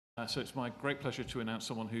So it's my great pleasure to announce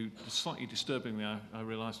someone who, slightly disturbingly, I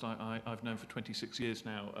realised I've known for 26 years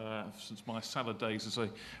now, since my salad days as a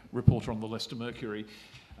reporter on the Leicester Mercury.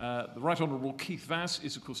 The Right Honourable Keith Vaz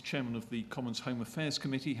is, of course, Chairman of the Commons Home Affairs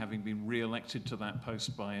Committee, having been re-elected to that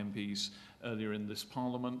post by MPs earlier in this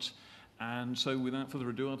Parliament. And so, without further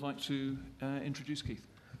ado, I'd like to introduce Keith.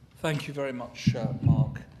 Thank you very much,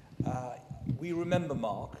 Mark. We remember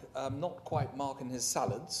Mark, not quite Mark in his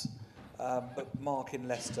salads, but Mark in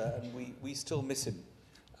Leicester, and we still miss him.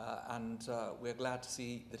 And we're glad to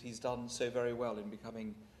see that he's done so very well in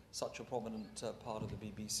becoming such a prominent part of the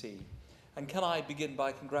BBC. And can I begin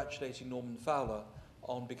by congratulating Norman Fowler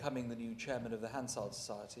on becoming the new chairman of the Hansard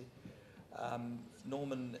Society.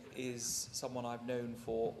 Norman is someone I've known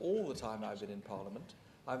for all the time I've been in Parliament.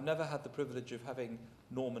 I've never had the privilege of having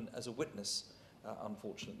Norman as a witness,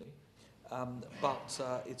 unfortunately. But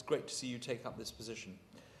it's great to see you take up this position.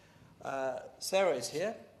 Sarah is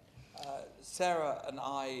here. Sarah and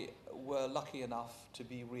I were lucky enough to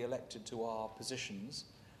be re-elected to our positions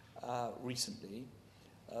recently.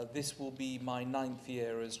 This will be my 9th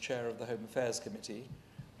year as chair of the Home Affairs Committee.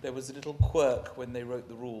 There was a little quirk when they wrote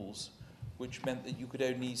the rules, which meant that you could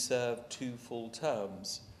only serve 2 full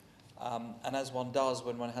terms. And as one does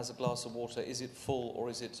when one has a glass of water, is it full or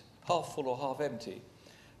is it half full or half empty?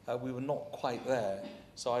 We were not quite there,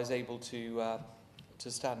 so I was able to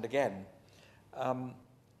stand again.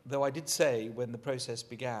 Though I did say when the process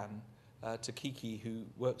began to Kiki, who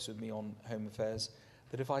works with me on Home Affairs,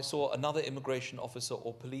 that if I saw another immigration officer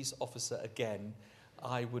or police officer again,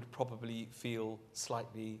 I would probably feel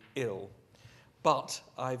slightly ill. But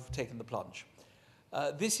I've taken the plunge.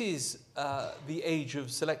 This is the age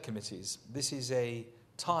of select committees. This is a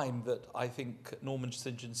time that I think Norman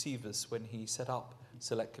St. John Seavis, when he set up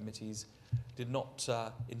select committees, did not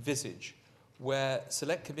envisage, where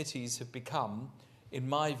select committees have become, in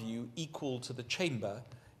my view, equal to the chamber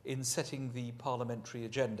in setting the parliamentary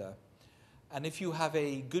agenda. And if you have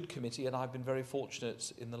a good committee, and I've been very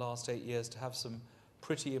fortunate in the last 8 years to have some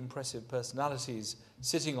pretty impressive personalities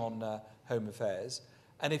sitting on Home Affairs,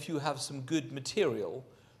 and if you have some good material,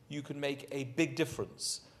 you can make a big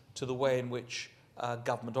difference to the way in which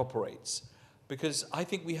government operates. Because I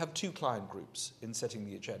think we have 2 client groups in setting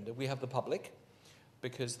the agenda. We have the public,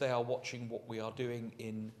 because they are watching what we are doing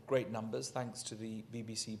in great numbers, thanks to the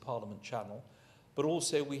BBC Parliament channel. But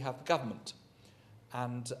also we have the government.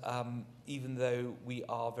 And even though we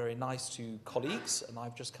are very nice to colleagues, and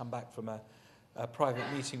I've just come back from a private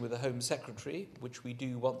meeting with the Home Secretary, which we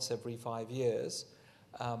do once every 5 years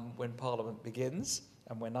when Parliament begins,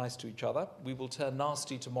 and we're nice to each other. We will turn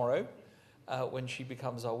nasty tomorrow when she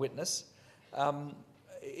becomes our witness.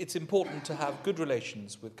 It's important to have good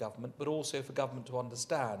relations with government, but also for government to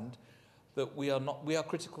understand that we are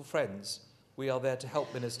critical friends. We are there to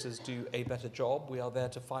help ministers do a better job. We are there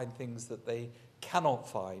to find things that they cannot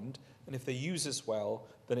find, and if they use us well,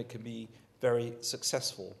 then it can be very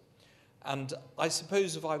successful. And I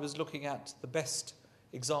suppose if I was looking at the best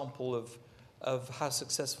example of how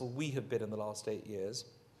successful we have been in the last 8 years,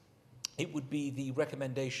 it would be the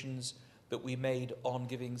recommendations that we made on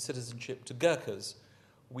giving citizenship to Gurkhas.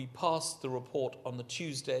 We passed the report on the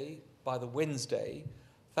Tuesday. By the Wednesday,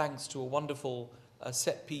 thanks to a wonderful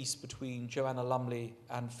set piece between Joanna Lumley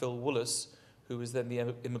and Phil Wollaston, who was then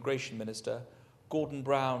the immigration minister, Gordon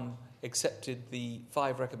Brown accepted the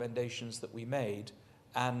 5 recommendations that we made,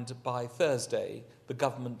 and by Thursday, the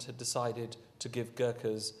government had decided to give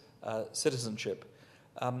Gurkhas citizenship.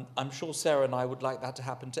 I'm sure Sarah and I would like that to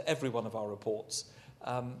happen to every one of our reports.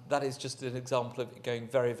 That is just an example of it going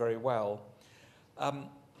very, very well.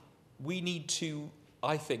 We need to,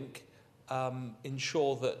 I think,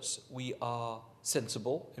 ensure that we are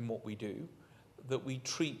sensible in what we do, that we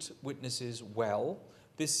treat witnesses well.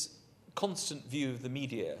 This constant view of the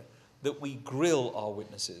media, that we grill our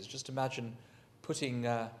witnesses. Just imagine putting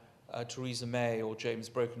Theresa May or James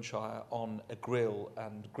Brokenshire on a grill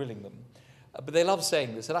and grilling them. But they love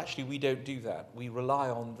saying this, and actually we don't do that. We rely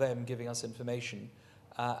on them giving us information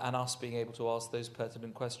and us being able to ask those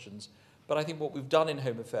pertinent questions. But I think what we've done in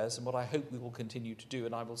Home Affairs, and what I hope we will continue to do,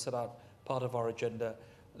 and I will set out part of our agenda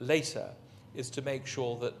later, is to make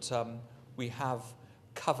sure that we have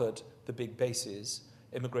covered the big bases: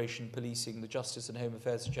 immigration, policing, the justice and home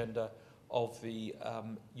affairs agenda of the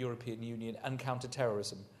European Union, and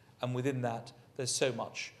counter-terrorism. And within that, there's so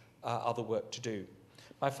much other work to do.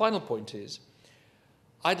 My final point is,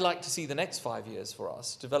 I'd like to see the next 5 years for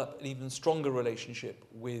us develop an even stronger relationship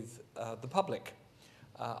with the public.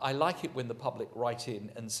 I like it when the public write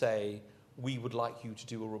in and say, we would like you to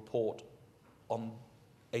do a report on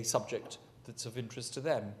a subject that's of interest to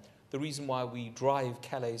them. The reason why we drive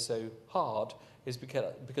Calais so hard is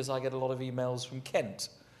because I get a lot of emails from Kent,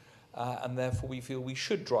 and therefore we feel we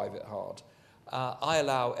should drive it hard. I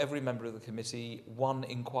allow every member of the committee one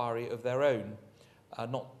inquiry of their own,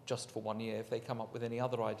 not just for 1 year. If they come up with any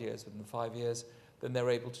other ideas within 5 years, then they're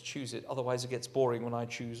able to choose it. Otherwise, it gets boring when I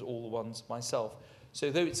choose all the ones myself.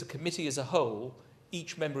 So though it's a committee as a whole,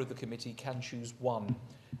 each member of the committee can choose one.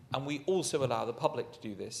 And we also allow the public to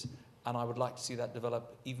do this, and I would like to see that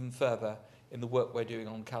develop even further in the work we're doing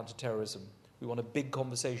on counter-terrorism. We want a big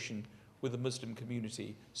conversation with the Muslim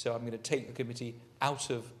community, so I'm going to take the committee out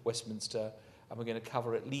of Westminster, and we're going to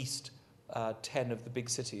cover at least 10 of the big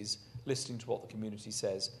cities, listening to what the community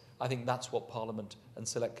says. I think that's what Parliament and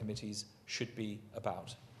select committees should be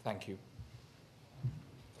about. Thank you.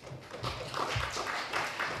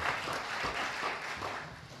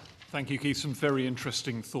 Thank you, Keith. Some very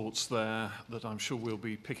interesting thoughts there that I'm sure we'll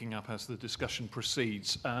be picking up as the discussion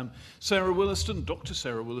proceeds. Sarah Wollaston, Dr.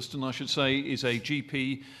 Sarah Wollaston, I should say, is a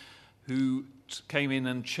GP who came in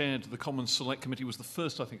and chaired the Commons Select Committee, was the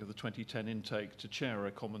first, I think, of the 2010 intake to chair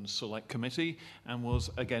a Commons Select Committee, and was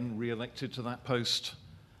again re-elected to that post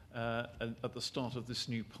at the start of this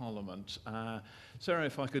new Parliament. Sarah,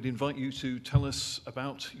 if I could invite you to tell us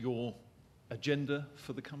about your agenda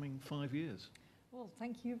for the coming 5 years. Well,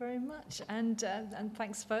 thank you very much, and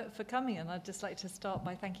thanks for coming. And I'd just like to start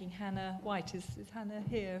by thanking Hannah White. Is Hannah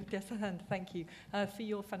here? Yes, and thank you for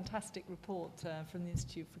your fantastic report from the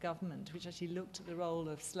Institute for Government, which actually looked at the role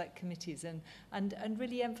of select committees and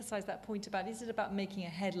really emphasised that point about, is it about making a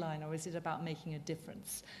headline or is it about making a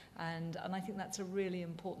difference? And I think that's a really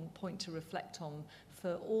important point to reflect on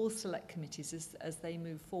for all select committees as they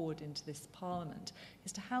move forward into this Parliament,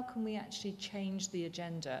 is to how can we actually change the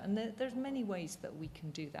agenda? And there's many ways that we can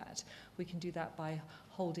do that. We can do that by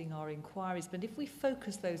holding our inquiries, but if we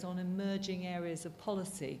focus those on emerging areas of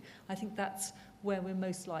policy, I think that's where we're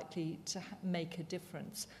most likely to make a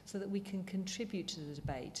difference, so that we can contribute to the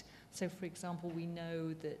debate. So, for example, we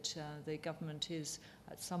know that the government is,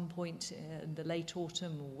 at some point in the late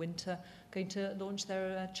autumn or winter, going to launch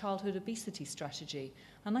their childhood obesity strategy.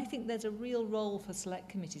 And I think there's a real role for select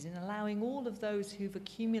committees in allowing all of those who've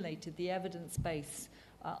accumulated the evidence base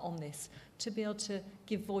on this to be able to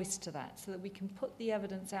give voice to that, so that we can put the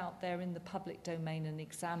evidence out there in the public domain and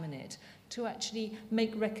examine it, to actually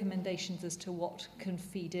make recommendations as to what can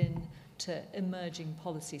feed in to emerging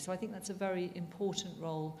policy. So I think that's a very important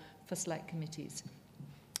role for select committees.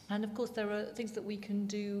 And of course, there are things that we can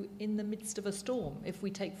do in the midst of a storm. If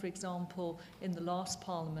we take, for example, in the last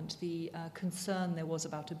Parliament, the concern there was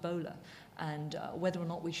about Ebola and whether or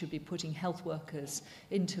not we should be putting health workers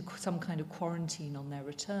into some kind of quarantine on their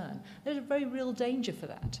return. There's a very real danger for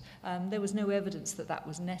that. There was no evidence that that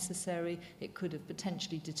was necessary. It could have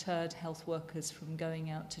potentially deterred health workers from going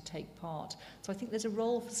out to take part. So I think there's a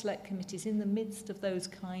role for select committees in the midst of those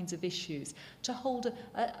kinds of issues to hold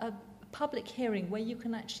a public hearing where you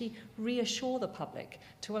can actually reassure the public,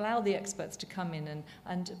 to allow the experts to come in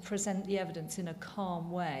and present the evidence in a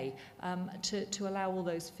calm way, to allow all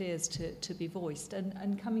those fears to be voiced.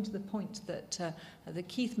 And coming to the point that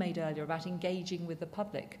Keith made earlier about engaging with the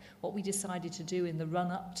public, what we decided to do in the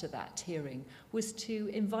run-up to that hearing was to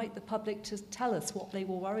invite the public to tell us what they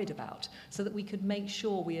were worried about, so that we could make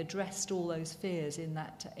sure we addressed all those fears in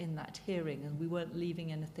that hearing and we weren't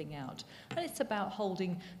leaving anything out. And it's about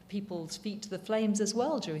holding people's feet to the flames as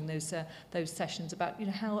well during those sessions about, you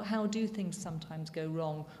know, how do things sometimes go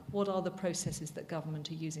wrong? What are the processes that government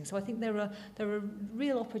are using? So I think there are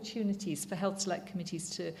real opportunities for health select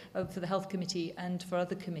committees for the health committee and for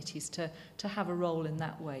other committees to have a role in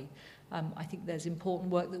that way. I think there's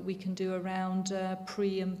important work that we can do around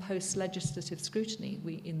pre- and post-legislative scrutiny.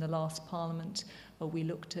 In the last Parliament, we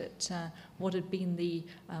looked at what had been the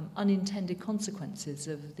unintended consequences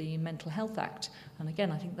of the Mental Health Act. And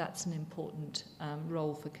again, I think that's an important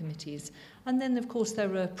role for committees. And then, of course,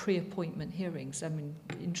 there are pre-appointment hearings. I mean,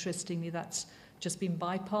 interestingly, that's just been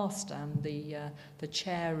bypassed. The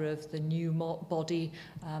chair of the new body,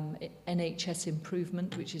 NHS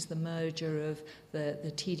Improvement, which is the merger of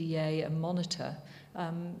the TDA and Monitor,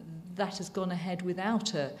 that has gone ahead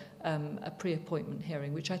without a pre-appointment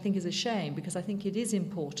hearing, which I think is a shame, because I think it is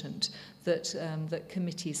important that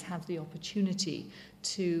committees have the opportunity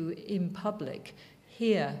to, in public,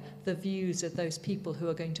 hear the views of those people who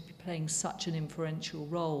are going to be playing such an influential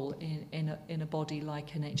role in a body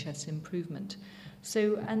like NHS Improvement.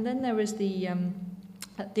 So, and then there is the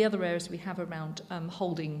other areas we have around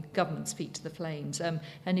holding government's feet to the flames. And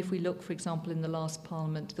if we look, for example, in the last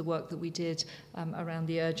Parliament, the work that we did around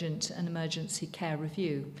the urgent and emergency care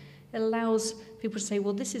review, it allows people to say,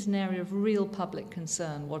 well, this is an area of real public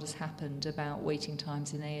concern, what has happened about waiting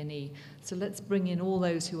times in A&E. So let's bring in all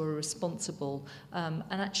those who are responsible and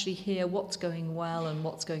actually hear what's going well and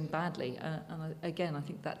what's going badly. And again, I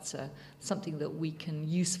think that's something that we can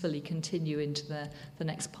usefully continue into the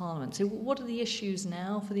next Parliament. So what are the issues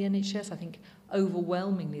now for the NHS? I think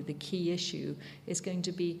overwhelmingly the key issue is going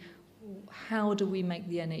to be, how do we make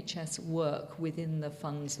the NHS work within the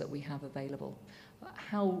funds that we have available?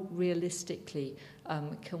 How realistically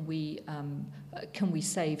can we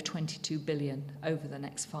save 22 billion over the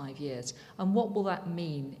next 5 years? And what will that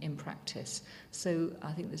mean in practice? So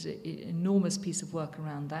I think there's an enormous piece of work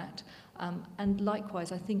around that. And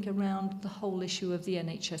likewise, I think around the whole issue of the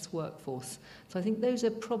NHS workforce. So I think those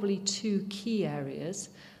are probably two key areas.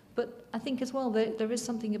 But I think as well there is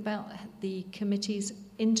something about the committees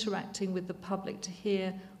interacting with the public to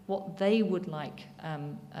hear what they would like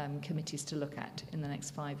committees to look at in the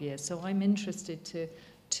next 5 years. So I'm interested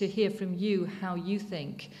to hear from you how you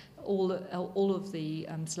think all of the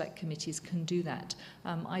select committees can do that.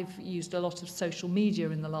 I've used a lot of social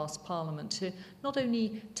media in the last Parliament to not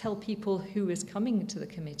only tell people who is coming to the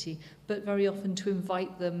committee, but very often to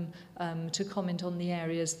invite them to comment on the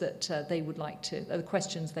areas that they would like to, the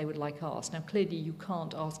questions they would like asked. Now, clearly you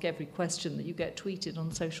can't ask every question that you get tweeted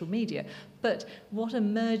on social media, but what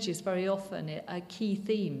emerges very often are key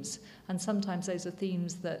themes, and sometimes those are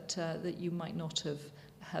themes that you might not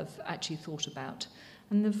have actually thought about.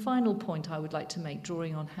 And the final point I would like to make,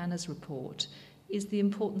 drawing on Hannah's report, is the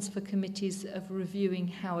importance for committees of reviewing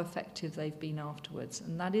how effective they've been afterwards.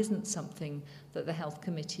 And that isn't something that the Health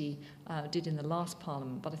Committee did in the last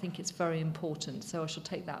Parliament, but I think it's very important. So I shall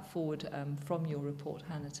take that forward from your report,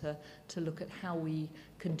 Hannah, to look at how we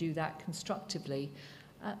can do that constructively.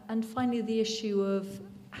 And finally, the issue of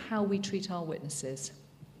how we treat our witnesses.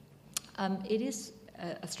 It is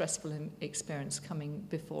a stressful experience coming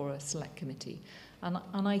before a select committee.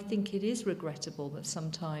 And I think it is regrettable that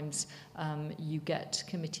sometimes you get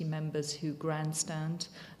committee members who grandstand,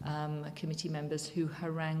 committee members who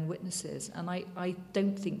harangue witnesses. And I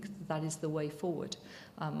don't think that is the way forward.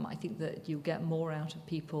 I think that you get more out of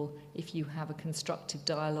people if you have a constructive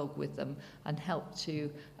dialogue with them and help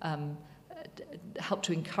to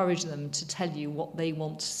encourage them to tell you what they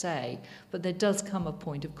want to say. But there does come a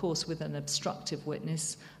point, of course, with an obstructive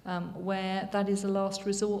witness where that is a last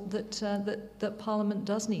resort that Parliament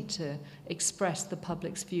does need to express the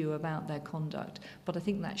public's view about their conduct. But I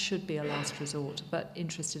think that should be a last resort. But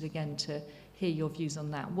interested again to hear your views on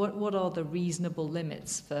that. What are the reasonable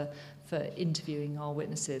limits for interviewing our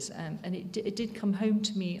witnesses? And it did come home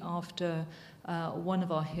to me after one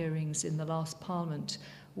of our hearings in the last Parliament,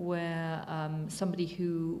 where somebody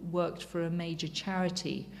who worked for a major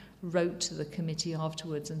charity wrote to the committee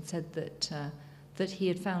afterwards and said that he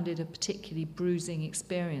had found it a particularly bruising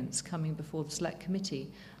experience coming before the select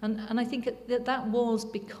committee. And I think that was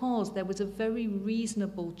because there was a very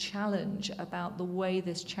reasonable challenge about the way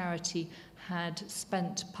this charity had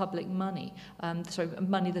spent public money,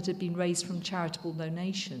 money that had been raised from charitable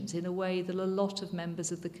donations, in a way that a lot of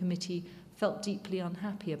members of the committee felt deeply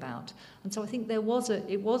unhappy about. And so I think it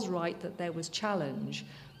was right that there was challenge,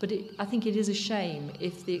 but I think it is a shame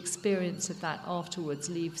if the experience of that afterwards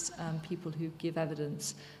leaves people who give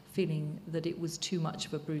evidence feeling that it was too much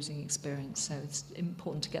of a bruising experience. So it's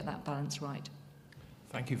important to get that balance right.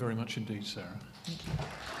 Thank you very much indeed, Sarah. Thank you.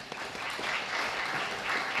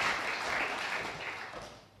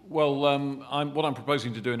 Well, what I'm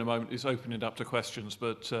proposing to do in a moment is open it up to questions,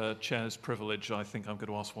 but Chair's privilege, I think I'm going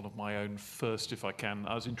to ask one of my own first if I can.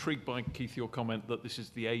 I was intrigued by, Keith, your comment that this is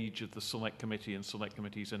the age of the Select Committee, and Select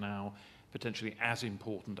Committees are now potentially as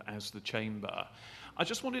important as the Chamber. I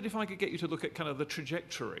just wondered if I could get you to look at kind of the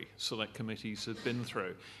trajectory Select Committees have been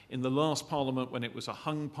through. In the last Parliament, when it was a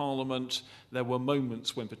hung Parliament, there were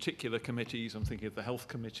moments when particular committees, I'm thinking of the Health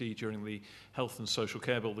Committee during the Health and Social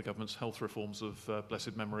Care Bill, the government's health reforms of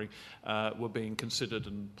blessed memory, were being considered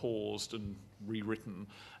and paused and rewritten,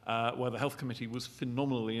 where the Health Committee was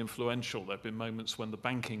phenomenally influential. There have been moments when the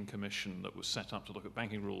Banking Commission that was set up to look at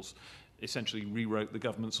banking rules essentially rewrote the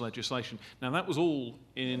government's legislation. Now, that was all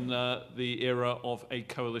in the era of a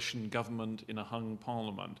coalition government in a hung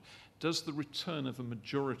Parliament. Does the return of a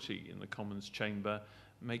majority in the Commons chamber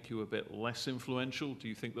make you a bit less influential? Do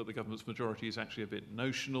you think that the government's majority is actually a bit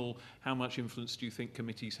notional? How much influence do you think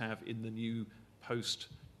committees have in the new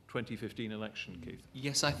post-2015 election, Keith?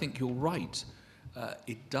 Yes, I think you're right.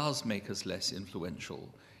 It does make us less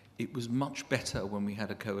influential. It was much better when we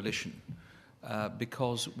had a coalition.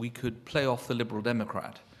 Because we could play off the Liberal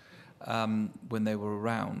Democrat when they were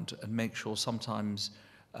around and make sure sometimes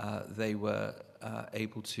they were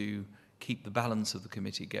able to keep the balance of the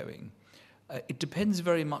committee going. It depends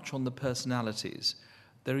very much on the personalities.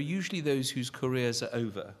 There are usually those whose careers are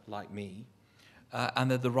over, like me,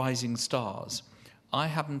 and they're the rising stars. I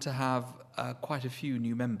happen to have quite a few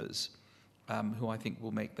new members who I think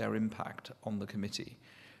will make their impact on the committee.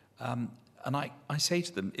 And I say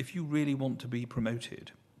to them, if you really want to be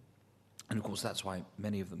promoted, and of course that's why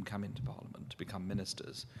many of them come into Parliament to become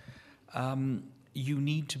ministers, you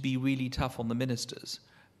need to be really tough on the ministers,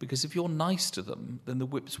 because if you're nice to them, then the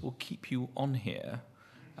whips will keep you on here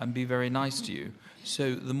and be very nice to you.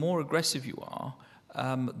 So the more aggressive you are,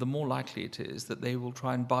 the more likely it is that they will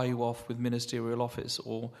try and buy you off with ministerial office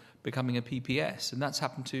or becoming a PPS. And that's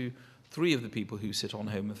happened to 3 of the people who sit on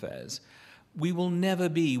Home Affairs. We will never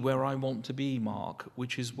be where I want to be, Mark,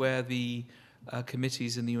 which is where the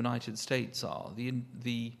committees in the United States are.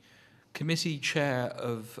 The committee chair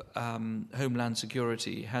of Homeland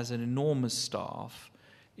Security has an enormous staff,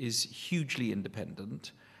 is hugely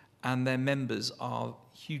independent, and their members are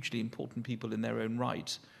hugely important people in their own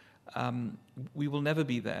right. We will never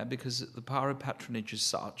be there because the power of patronage is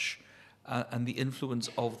such, and the influence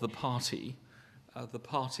of the party,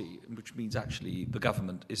 which means actually the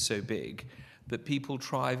government, is so big that people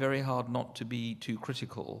try very hard not to be too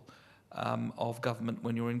critical of government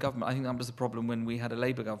when you're in government. I think that was the problem when we had a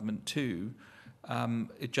Labour government too.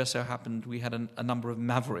 It just so happened we had a number of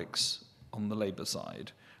mavericks on the Labour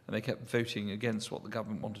side, and they kept voting against what the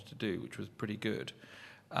government wanted to do, which was pretty good.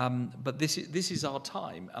 But this is our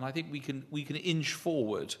time, and I think we can inch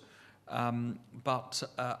forward. But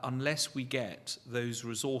unless we get those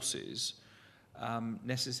resources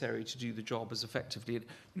necessary to do the job as effectively,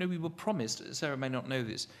 we were promised. Sarah may not know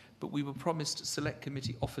this, but we were promised select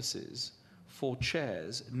committee offices for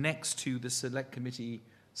chairs next to the select committee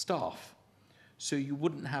staff, so you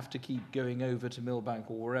wouldn't have to keep going over to Millbank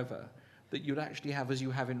or wherever. That you'd actually have, as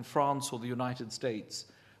you have in France or the United States,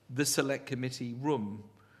 the select committee room.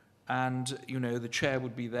 And, the chair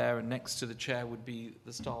would be there, and next to the chair would be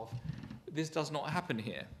the staff. This does not happen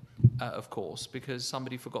here, of course, because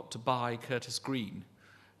somebody forgot to buy Curtis Green,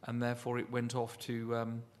 and therefore it went off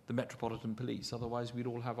to the Metropolitan Police. Otherwise, we'd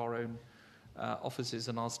all have our own offices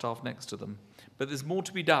and our staff next to them. But there's more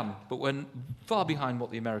to be done, but we're far behind what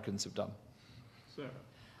the Americans have done. Sarah?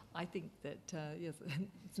 I think that, yes,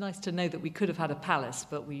 it's nice to know that we could have had a palace,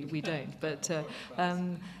 but we don't. But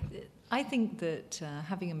I think that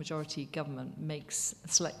having a majority government makes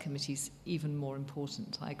select committees even more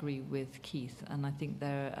important. I agree with Keith, and I think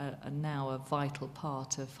they're now a vital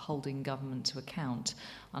part of holding government to account.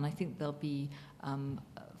 And I think they'll be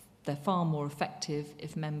they're far more effective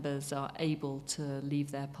if members are able to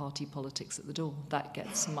leave their party politics at the door. That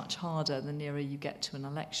gets much harder the nearer you get to an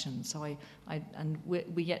election. So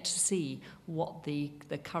we yet to see what the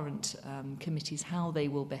current committees, how they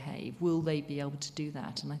will behave. Will they be able to do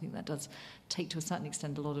that? And I think that does take, to a certain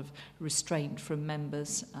extent, a lot of restraint from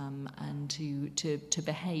members and to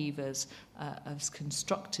behave as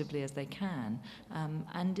constructively as they can.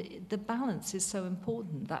 And the balance is so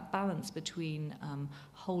important, that balance between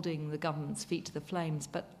holding the government's feet to the flames,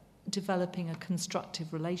 but developing a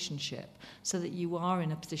constructive relationship so that you are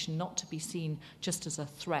in a position not to be seen just as a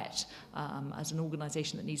threat, as an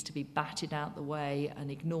organisation that needs to be batted out the way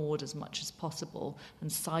and ignored as much as possible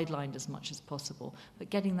and sidelined as much as possible.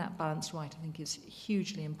 But getting that balance right, I think, is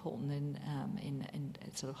hugely important in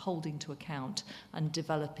sort of holding to account and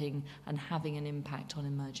developing and having an impact on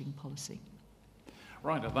emerging policy.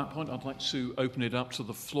 Right, at that point, I'd like to open it up to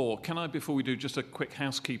the floor. Can I, before we do, just a quick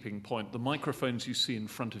housekeeping point? The microphones you see in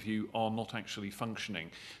front of you are not actually functioning.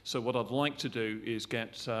 So what I'd like to do is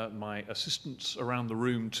get my assistants around the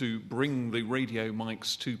room to bring the radio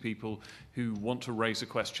mics to people who want to raise a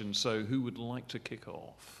question. So who would like to kick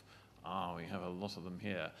off? We have a lot of them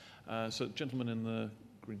here. So gentleman in the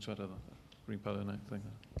green sweater, green polo thing.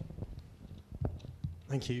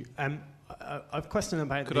 Thank you. I've a question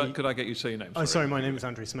about Could I get you to say your name? Sorry, my name is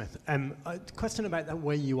Andrew Smith. A question about the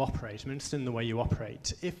way you operate. I'm interested in the way you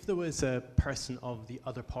operate. If there was a person of the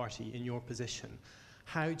other party in your position,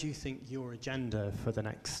 how do you think your agenda for the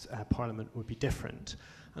next Parliament would be different?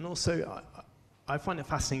 And also, I find it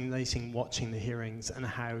fascinating watching the hearings and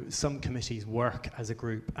how some committees work as a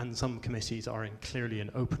group and some committees are in clearly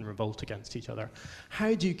an open revolt against each other.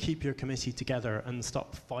 How do you keep your committee together and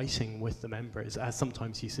stop fighting with the members, as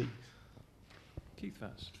sometimes you see? Keith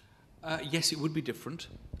first. Yes, it would be different.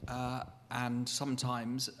 And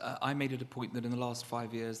sometimes I made it a point that in the last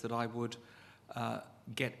 5 years that I would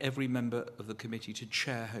get every member of the committee to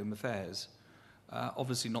chair Home Affairs.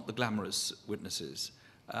 Obviously not the glamorous witnesses,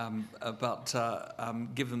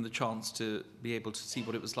 give them the chance to be able to see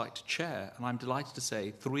what it was like to chair. And I'm delighted to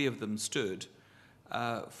say 3 of them stood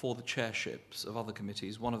for the chairships of other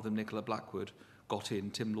committees. One of them, Nicola Blackwood, got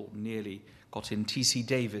in. Tim Lawton nearly got in. T.C.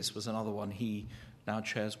 Davis was another one. He now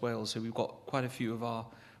chairs Wales. So we've got quite a few of our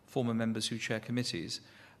former members who chair committees.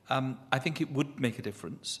 I think it would make a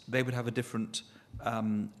difference. They would have a different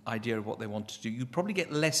idea of what they want to do. You'd probably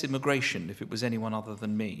get less immigration if it was anyone other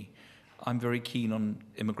than me. I'm very keen on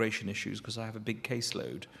immigration issues because I have a big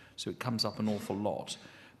caseload, so it comes up an awful lot.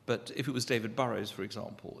 But if it was David Burrows, for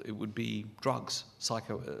example, it would be drugs,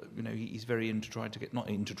 he's very into trying to get, not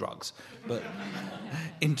into drugs, but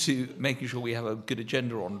into making sure we have a good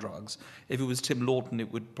agenda on drugs. If it was Tim Lawton,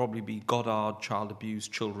 it would probably be Goddard, child abuse,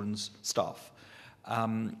 children's stuff.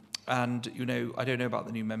 And, I don't know about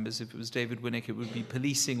the new members. If it was David Winnick, it would be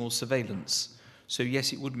policing or surveillance. So,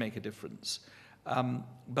 yes, it would make a difference.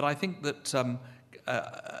 But I think that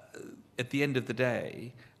at the end of the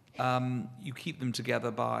day, you keep them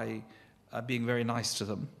together by being very nice to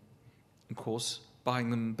them, of course,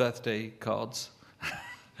 buying them birthday cards,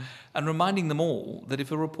 and reminding them all that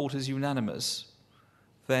if a report is unanimous,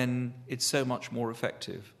 then it's so much more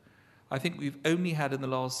effective. I think we've only had in the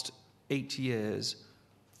last 8 years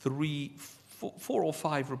 4 or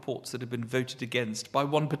 5 reports that have been voted against by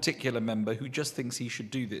one particular member who just thinks he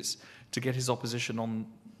should do this to get his opposition on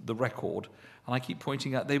the record. And I keep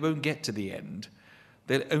pointing out they won't get to the end.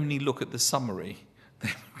 They'll only look at the summary. They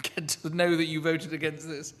won't get to know that you voted against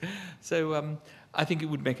this. So I think it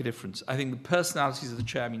would make a difference. I think the personalities of the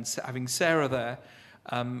chair, having Sarah there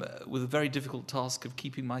with a very difficult task of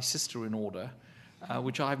keeping my sister in order,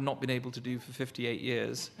 which I've not been able to do for 58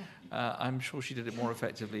 years. I'm sure she did it more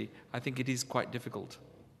effectively. I think it is quite difficult.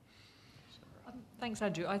 Thanks,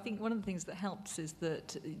 Andrew. I think one of the things that helps is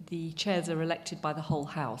that the chairs are elected by the whole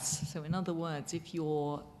House. So in other words, if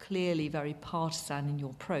you're clearly very partisan in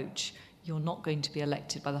your approach, you're not going to be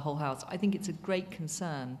elected by the whole House. I think it's a great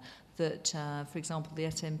concern that, for example, the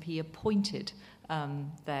SNP appointed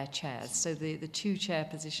their chairs. So the 2 chair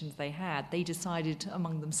positions they had, they decided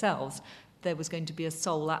among themselves there was going to be a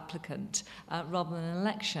sole applicant rather than an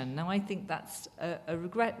election. Now, I think that's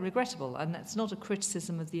regrettable, and that's not a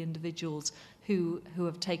criticism of the individuals who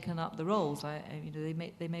have taken up the roles. They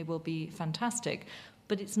may well be fantastic,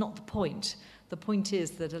 but it's not the point. The point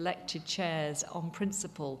is that elected chairs, on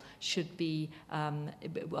principle, should be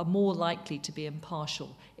are more likely to be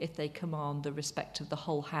impartial if they command the respect of the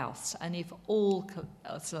whole House. And if all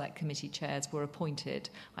select committee chairs were appointed,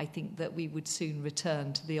 I think that we would soon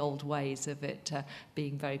return to the old ways of it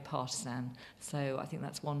being very partisan. So I think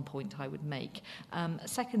that's one point I would make.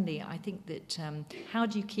 Secondly, I think that how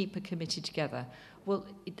do you keep a committee together? Well,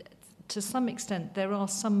 to some extent, there are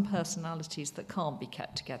some personalities that can't be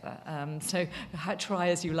kept together. So try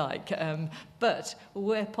as you like. But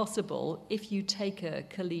where possible, if you take a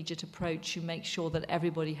collegiate approach, you make sure that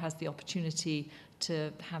everybody has the opportunity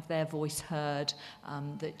to have their voice heard,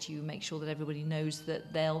 that you make sure that everybody knows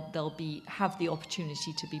that they'll have the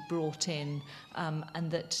opportunity to be brought in,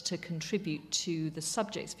 and that to contribute to the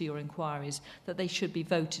subjects for your inquiries, that they should be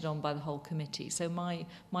voted on by the whole committee. So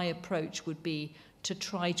my approach would be to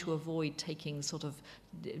try to avoid taking sort of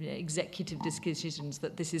executive decisions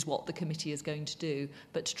that this is what the committee is going to do,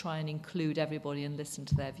 but to try and include everybody and listen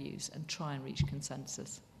to their views and try and reach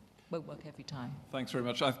consensus. Won't work every time. Thanks very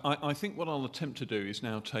much. I think what I'll attempt to do is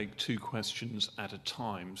now take 2 questions at a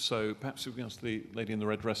time. So perhaps if we can ask the lady in the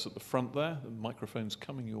red dress at the front there, the microphone's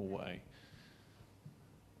coming your way.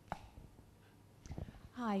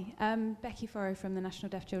 Hi, Becky Forrow from the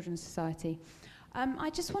National Deaf Children's Society. I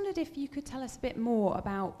just wondered if you could tell us a bit more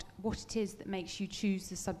about what it is that makes you choose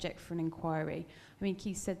the subject for an inquiry. I mean,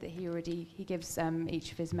 Keith said that he gives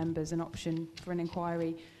each of his members an option for an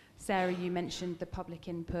inquiry. Sarah, you mentioned the public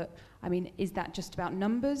input. I mean, is that just about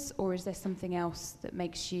numbers, or is there something else that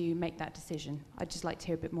makes you make that decision? I'd just like to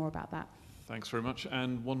hear a bit more about that. Thanks very much.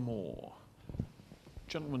 And one more.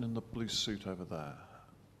 Gentleman in the blue suit over there.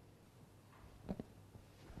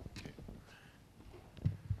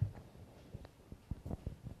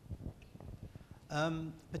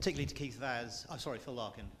 Particularly to Keith Vaz, Phil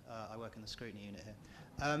Larkin, I work in the scrutiny unit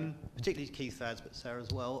here. Particularly to Keith Vaz, but Sarah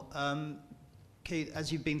as well. Keith,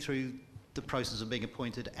 as you've been through the process of being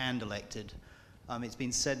appointed and elected, it's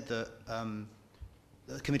been said that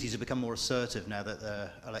the committees have become more assertive now that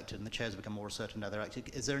they're elected, and the chairs have become more assertive now they're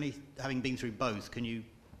elected. Is there any, having been through both, can you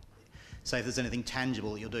say if there's anything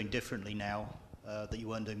tangible that you're doing differently now that you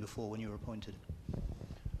weren't doing before when you were appointed?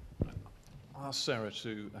 I'll ask Sarah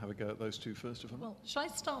to have a go at those 2 first, if I may. Well, shall I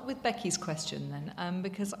start with Becky's question then?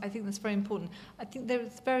 Because I think that's very important. I think there are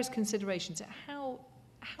various considerations. How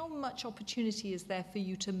how much opportunity is there for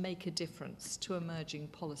you to make a difference to emerging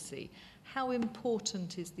policy? How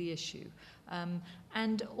important is the issue?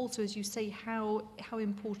 And also, as you say, how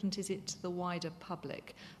important is it to the wider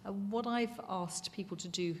public? What I've asked people to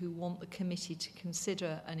do who want the committee to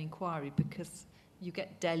consider an inquiry, because you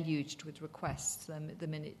get deluged with requests the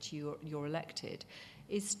minute you're elected,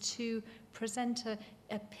 is to present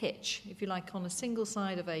a pitch, if you like, on a single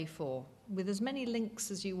side of A4, with as many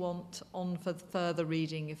links as you want on for further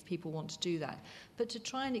reading if people want to do that, but to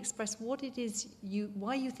try and express what it is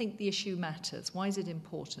why you think the issue matters, why is it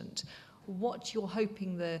important, what you're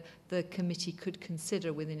hoping the committee could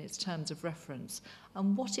consider within its terms of reference,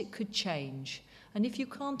 and what it could change. And if you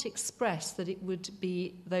can't express that it would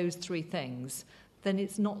be those three things, then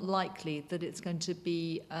it's not likely that it's going to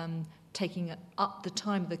be taking up the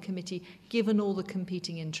time of the committee, given all the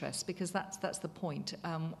competing interests, because that's the point.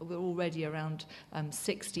 We're already around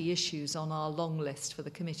 60 issues on our long list for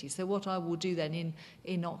the committee. So what I will do then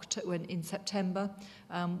in September,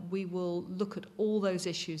 we will look at all those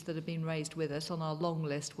issues that have been raised with us on our long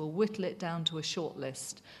list. We'll whittle it down to a short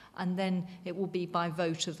list, and then it will be by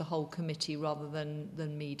vote of the whole committee rather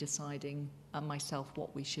than me deciding myself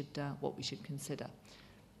what we should consider.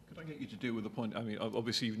 Could I get you to deal with the point? I mean,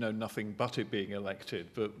 obviously you've known nothing but it being elected,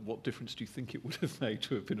 but what difference do you think it would have made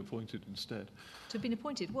to have been appointed instead? To have been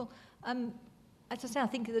appointed? Well, as I say, I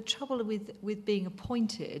think the trouble with being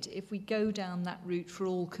appointed, if we go down that route for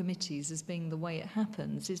all committees as being the way it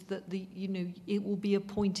happens, is that it will be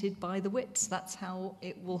appointed by the whips. That's how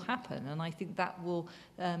it will happen, and I think that will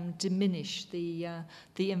diminish the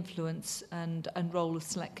influence and role of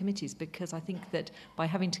select committees, because I think that by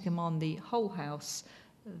having to command the whole House,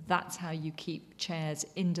 that's how you keep chairs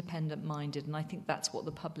independent-minded, and I think that's what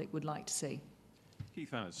the public would like to see.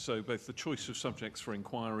 Keith Harris, so both the choice of subjects for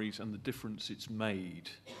inquiries and the difference it's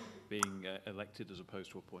made being elected as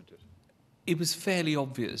opposed to appointed. It was fairly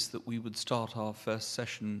obvious that we would start our first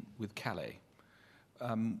session with Calais.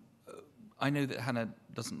 I know that Hannah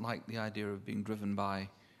doesn't like the idea of being driven by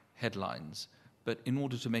headlines, but in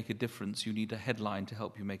order to make a difference, you need a headline to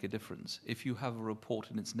help you make a difference. If you have a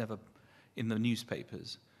report and it's never in the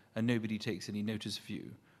newspapers and nobody takes any notice of you,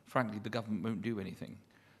 frankly, the government won't do anything.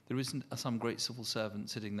 There isn't some great civil servant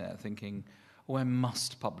sitting there thinking, oh, I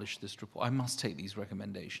must publish this report, I must take these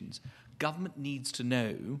recommendations. Government needs to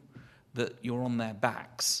know that you're on their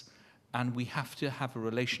backs, and we have to have a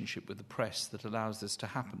relationship with the press that allows this to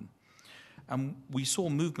happen. And we saw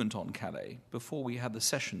movement on Calais before we had the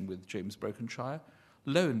session with James Brokenshire.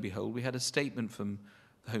 Lo and behold, we had a statement from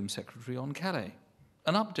the Home Secretary on Calais,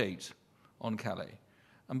 an update on Calais.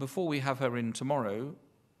 And before we have her in tomorrow,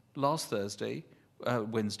 last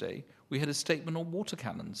Wednesday, we had a statement on water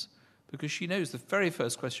cannons, because she knows the very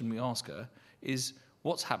first question we ask her is,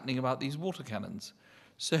 what's happening about these water cannons?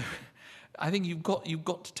 So I think you've got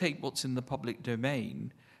to take what's in the public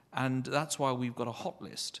domain, and that's why we've got a hot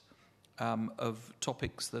list of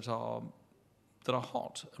topics that are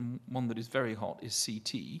hot. And one that is very hot is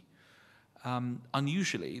CT.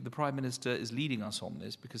 Unusually, the Prime Minister is leading us on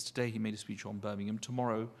this, because today he made a speech on Birmingham.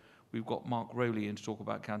 Tomorrow, we've got Mark Rowley in to talk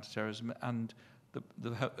about counter-terrorism, and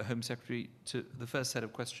the Home Secretary, to the first set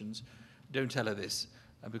of questions, don't tell her this,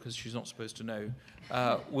 because she's not supposed to know,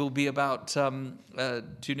 will be about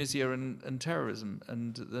Tunisia and terrorism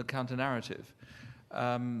and the counter-narrative.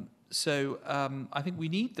 So I think we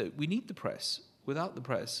need the press. Without the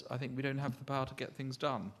press, I think we don't have the power to get things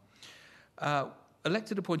done.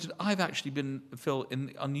 Elected, appointed, I've actually been, Phil, in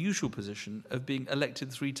the unusual position of being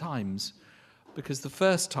elected 3 times, because the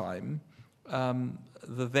first time,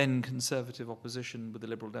 the then Conservative opposition with the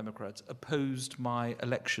Liberal Democrats opposed my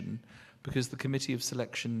election because the Committee of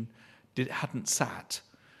Selection hadn't sat,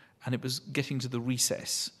 and it was getting to the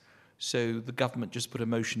recess. So the government just put a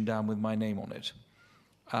motion down with my name on it,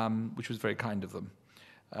 which was very kind of them.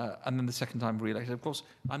 And then the second time re-elected. Of course,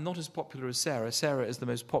 I'm not as popular as Sarah. Sarah is the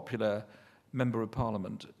most popular Member of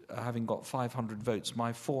Parliament, having got 500 votes.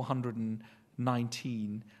 My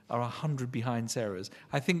 419 are 100 behind Sarah's.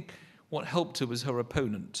 I think what helped her was her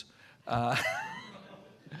opponent. I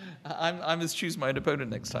must choose my own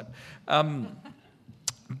opponent next time.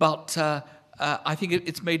 But I think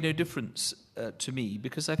it's made no difference to me,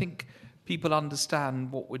 because I think people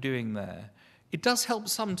understand what we're doing there. It does help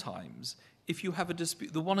sometimes if you have a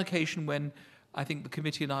dispute. The one occasion when I think the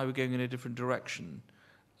committee and I were going in a different direction,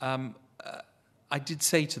 I did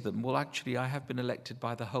say to them, well, actually, I have been elected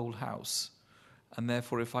by the whole House, and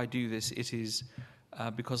therefore, if I do this, it is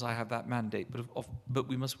because I have that mandate. But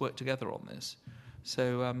we must work together on this.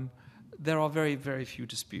 So there are very, very few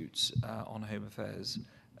disputes on Home Affairs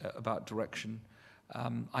about direction.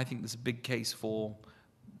 I think there's a big case for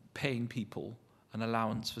paying people an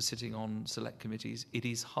allowance for sitting on select committees. It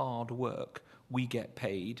is hard work. We get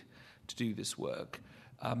paid to do this work.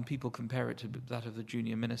 People compare it to that of the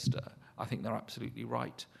junior minister. I think they're absolutely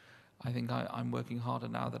right. I think I'm working harder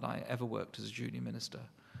now than I ever worked as a junior minister.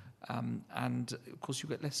 And, of course, you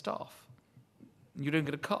get less staff. You don't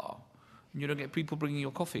get a car. You don't get people bringing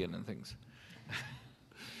your coffee in and things.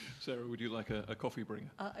 Sarah, would you like a coffee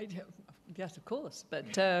bringer? Yes, of course.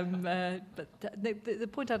 But the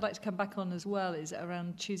point I'd like to come back on as well is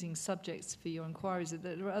around choosing subjects for your inquiries.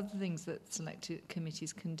 There are other things that selected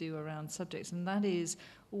committees can do around subjects, and that is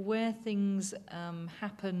where things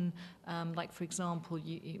happen, like, for example,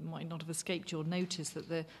 you might not have escaped your notice that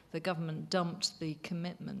the government dumped the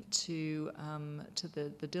commitment to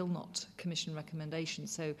the Dilnot Commission recommendation.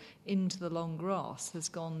 So into the long grass has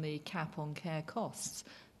gone the cap on care costs.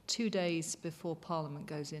 2 days before Parliament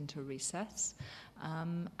goes into recess,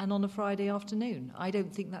 and on a Friday afternoon. I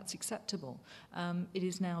don't think that's acceptable. It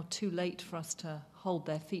is now too late for us to hold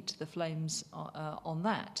their feet to the flames on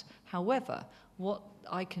that. However, what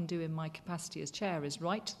I can do in my capacity as chair is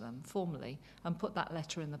write to them formally and put that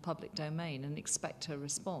letter in the public domain and expect a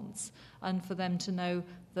response, and for them to know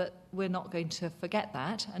that we're not going to forget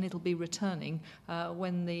that, and it'll be returning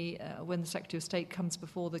when the Secretary of State comes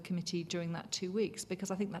before the committee during that 2 weeks, because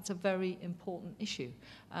I think that's a very important issue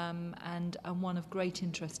and one of great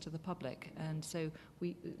interest to the public. And so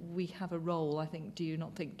we have a role, I think, do you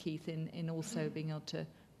not think, Keith, in also being able to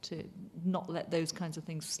not let those kinds of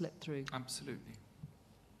things slip through? Absolutely.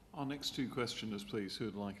 Our next two questioners, please, who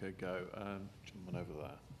would like a go? Gentleman over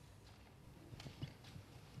there.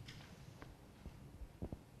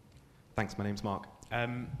 Thanks, my name's Mark.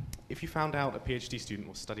 If you found out a PhD student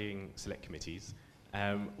was studying select committees,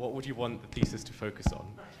 what would you want the thesis to focus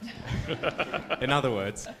on? In other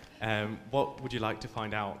words, what would you like to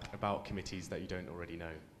find out about committees that you don't already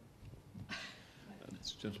know?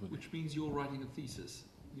 Gentleman. Which means you're writing a thesis.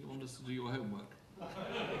 You want us to do your homework.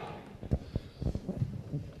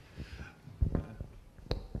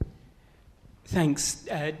 Thanks,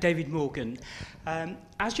 David Morgan.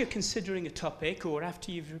 As you're considering a topic, or after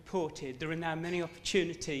you've reported, there are now many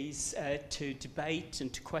opportunities to debate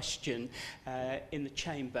and to question in the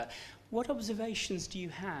chamber. What observations do you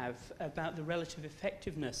have about the relative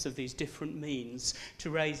effectiveness of these different means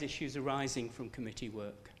to raise issues arising from committee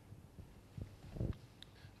work?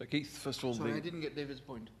 Keith, first of all... Sorry, I didn't get David's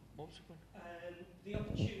point. What was the point? The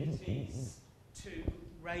opportunities to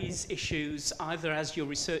raise issues either as you're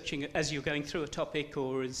researching, as you're going through a topic,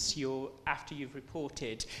 or as after you've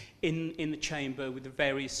reported in the chamber with the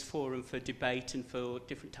various forum for debate and for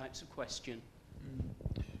different types of question.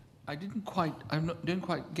 I didn't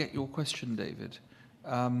quite get your question, David.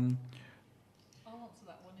 I'll answer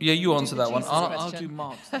that one. Yeah, you answer that one. I'll question. do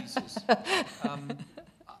Mark's thesis.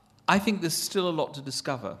 I think there's still a lot to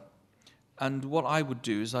discover. And what I would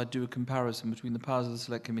do is I'd do a comparison between the powers of the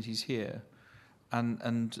select committees here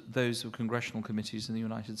and those of congressional committees in the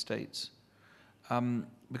United States.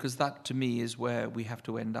 Because that, to me, is where we have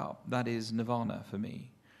to end up. That is nirvana for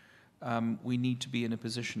me. We need to be in a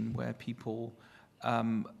position where people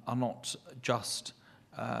are not just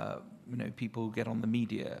people who get on the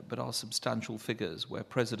media, but are substantial figures, where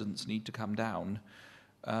presidents need to come down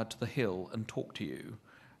to the Hill and talk to you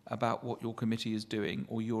about what your committee is doing,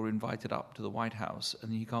 or you're invited up to the White House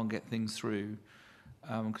and you can't get things through,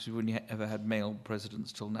 because we've only ever had male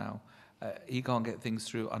presidents till now. He can't get things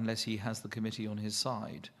through unless he has the committee on his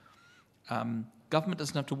side. Government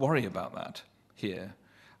doesn't have to worry about that here.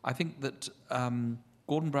 I think that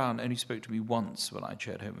Gordon Brown only spoke to me once when I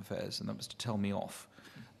chaired Home Affairs, and that was to tell me off,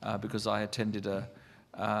 because I attended a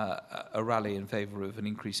rally in favour of an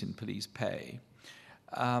increase in police pay.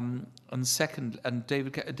 And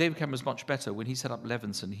David Cameron was much better. When he set up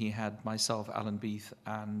Levinson, he had myself, Alan Beath,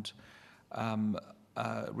 and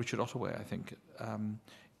Richard Ottaway, I think,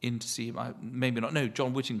 in to see him.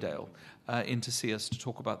 John Whittingdale, in to see us to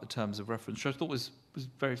talk about the terms of reference, which I thought was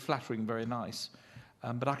very flattering, very nice,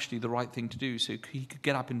 but actually the right thing to do. So he could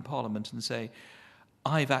get up in Parliament and say,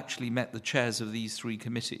 I've actually met the chairs of these three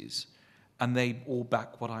committees, and they all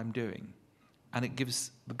back what I'm doing. And it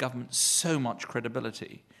gives the government so much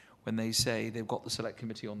credibility when they say they've got the select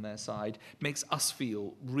committee on their side. It makes us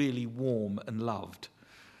feel really warm and loved.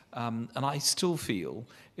 And I still feel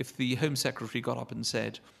if the Home Secretary got up and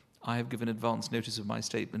said, I have given advance notice of my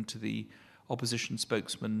statement to the opposition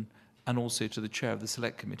spokesman and also to the chair of the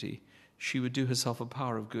select committee, she would do herself a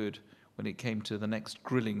power of good when it came to the next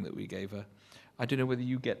grilling that we gave her. I don't know whether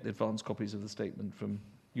you get advance copies of the statement from...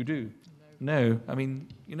 You do? No. I mean,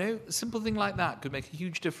 a simple thing like that could make a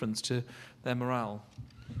huge difference to their morale.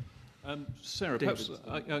 Sarah, perhaps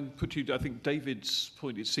I put you. I think David's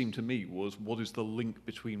point, it seemed to me, was what is the link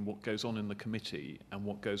between what goes on in the committee and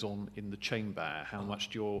what goes on in the chamber? How much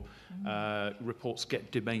do your reports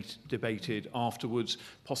get debated afterwards?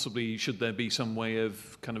 Possibly, should there be some way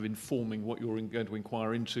of kind of informing what you're going to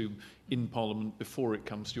inquire into in Parliament before it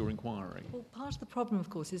comes to your inquiry? Well, part of the problem, of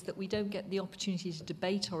course, is that we don't get the opportunity to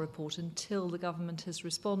debate our report until the government has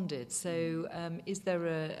responded. So is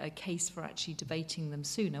there a case for actually debating them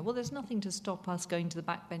sooner? Well, there's nothing to stop us going to the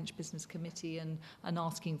Backbench Business Committee and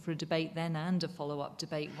asking for a debate then and a follow-up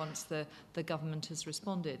debate once the government has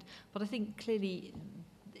responded. But I think clearly,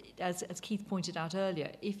 as Keith pointed out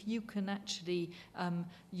earlier, if you can actually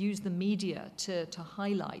use the media to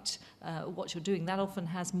highlight what you're doing, that often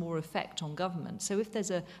has more effect on government. So if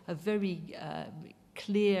there's a very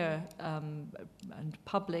clear and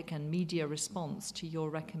public and media response to your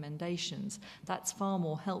recommendations, that's far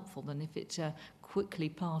more helpful than if it quickly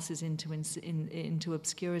passes into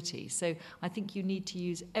obscurity. So I think you need to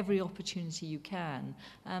use every opportunity you can.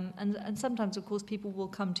 And sometimes, of course, people will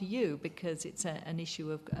come to you because it's an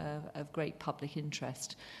issue of great public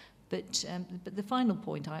interest. But the final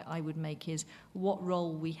point I would make is what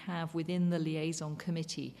role we have within the liaison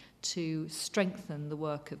committee to strengthen the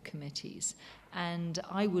work of committees. And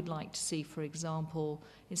I would like to see, for example,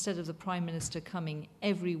 instead of the Prime Minister coming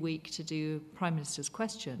every week to do Prime Minister's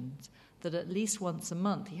questions, that at least once a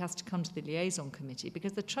month he has to come to the liaison committee,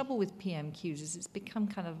 because the trouble with PMQs is it's become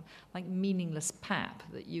kind of like meaningless pap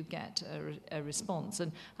that you get a response,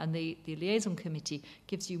 and the liaison committee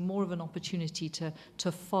gives you more of an opportunity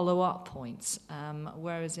to follow up points,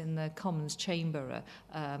 whereas in the Commons chamber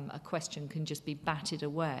a question can just be batted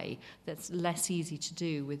away. That's less easy to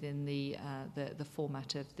do within the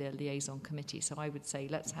format of the liaison committee. So I would say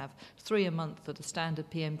let's have 3 a month that are standard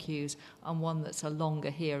PMQs and one that's a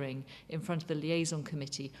longer hearing in front of the liaison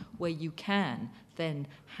committee, where you can then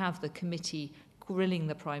have the committee grilling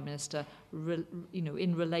the Prime Minister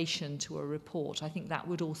in relation to a report. I think that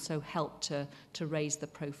would also help to raise the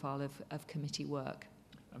profile of committee work.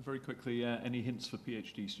 And very quickly, any hints for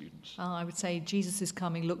PhD students? I would say Jesus is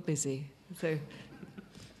coming, look busy. So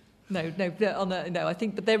No, I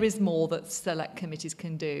think, but there is more that select committees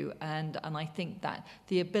can do, and I think that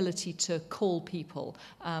the ability to call people,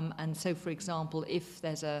 and so, for example, if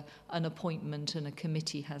there's an appointment and a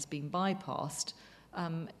committee has been bypassed,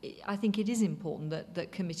 I think it is important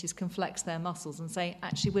that committees can flex their muscles and say,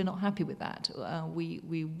 actually, we're not happy with that.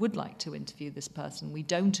 We would like to interview this person. We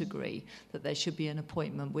don't agree that there should be an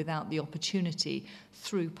appointment without the opportunity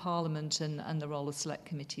through Parliament and the role of select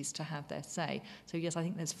committees to have their say. So, yes, I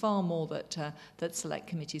think there's far more that select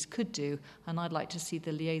committees could do, and I'd like to see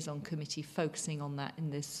the liaison committee focusing on that in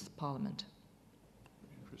this Parliament.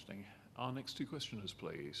 Interesting. Our next 2 questioners,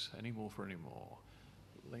 please. Any more for any more?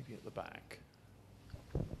 Lady at the back.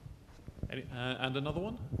 And another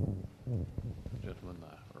one? Gentleman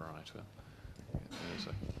there, right.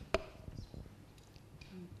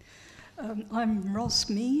 I'm Ross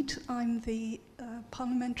Mead. I'm the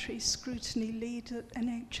Parliamentary Scrutiny Lead at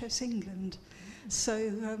NHS England. So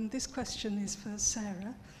this question is for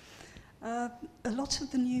Sarah. A lot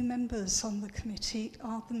of the new members on the committee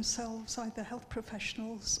are themselves either health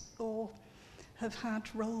professionals or have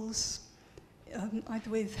had roles either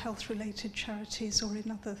with health-related charities or in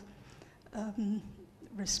other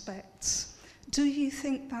respects. Do you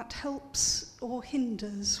think that helps or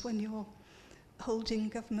hinders when you're holding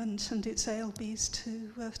government and its ALBs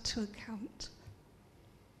to account?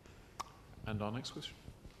 And our next question.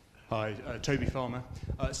 Hi, Toby Farmer.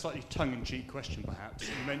 A slightly tongue-in-cheek question, perhaps.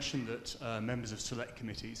 You mentioned that members of select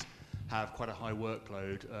committees have quite a high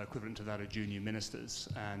workload, equivalent to that of junior ministers,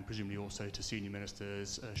 and presumably also to senior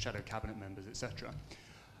ministers, shadow cabinet members, etc.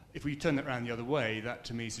 If we turn that around the other way, that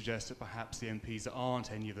to me suggests that perhaps the MPs that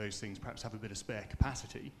aren't any of those things perhaps have a bit of spare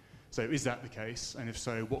capacity. So is that the case? And if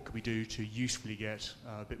so, what could we do to usefully get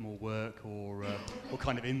a bit more work or what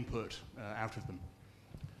kind of input out of them?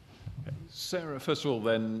 Sarah, first of all,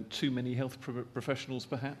 then, too many health professionals,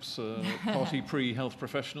 perhaps? Party pre-health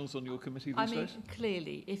professionals on your committee these days?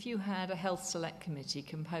 Clearly, if you had a health select committee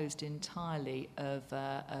composed entirely of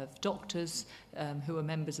doctors who are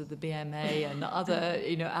members of the BMA and other,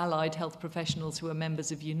 allied health professionals who are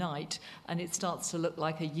members of Unite, and it starts to look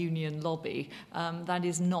like a union lobby, that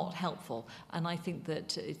is not helpful. And I think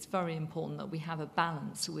that it's very important that we have a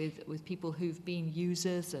balance with people who've been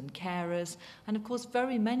users and carers, and of course,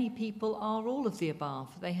 very many people are are all of the above.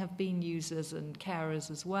 They have been users and carers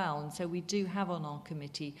as well. And so we do have on our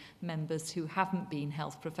committee members who haven't been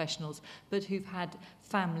health professionals, but who've had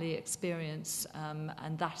family experience,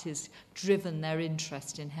 and that has driven their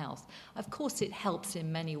interest in health. Of course, it helps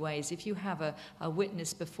in many ways. If you have a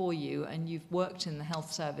witness before you and you've worked in the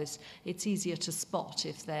health service, it's easier to spot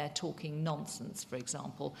if they're talking nonsense, for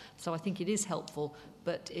example. So I think it is helpful,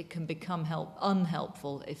 but it can become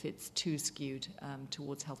unhelpful if it's too skewed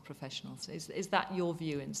towards health professionals. Is that your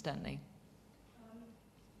view, incidentally?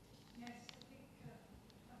 Yes, I think there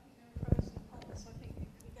are pros and cons. I think you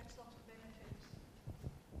can get a lot of benefits.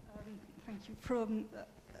 Thank you. From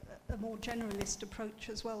a more generalist approach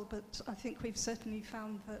as well, but I think we've certainly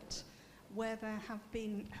found that where there have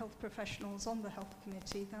been health professionals on the health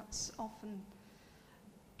committee, that's often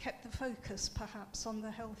kept the focus perhaps on the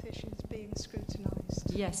health issues being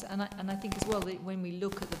scrutinised. Yes, and I think as well that when we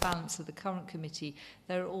look at the balance of the current committee,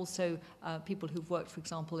 there are also people who've worked, for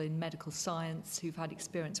example, in medical science, who've had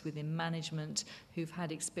experience within management, who've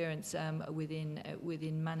had experience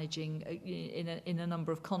within managing in a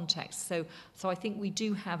number of contexts. So I think we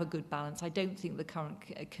do have a good balance. I don't think the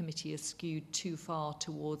current committee is skewed too far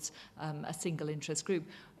towards a single interest group.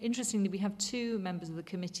 Interestingly, we have 2 members of the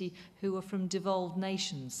committee who are from devolved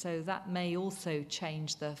nations, so that may also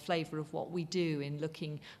change the flavour of what we do in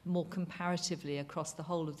looking more comparatively across the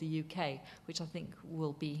whole of the UK, which I think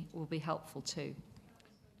will be helpful too.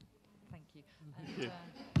 Thank you.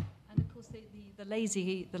 And of course, the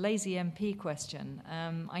lazy MP question.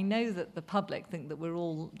 I know that the public think that we're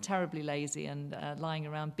all terribly lazy and lying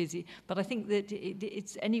around busy, but I think that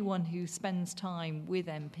it's anyone who spends time with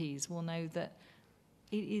MPs will know that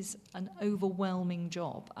it is an overwhelming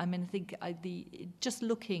job. I mean, I think just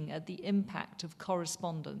looking at the impact of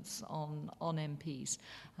correspondence on MPs,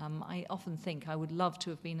 I often think I would love to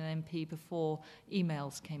have been an MP before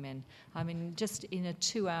emails came in. I mean, just in a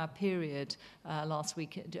 2-hour period last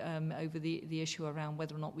week over the issue around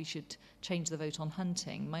whether or not we should change the vote on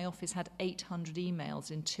hunting, my office had 800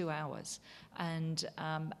 emails in 2 hours. And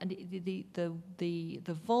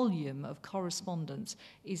the volume of correspondence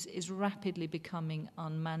is rapidly becoming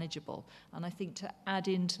unmanageable. And I think to add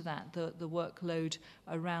into that the workload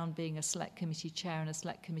around being a select committee chair and a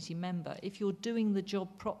select committee member, if you're doing the job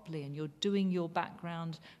properly and you're doing your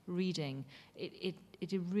background reading, it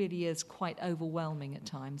really is quite overwhelming at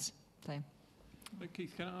times. So.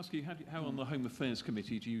 Keith, can I ask you, how on the Home Affairs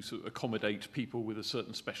Committee do you sort of accommodate people with a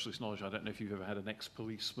certain specialist knowledge? I don't know if you've ever had an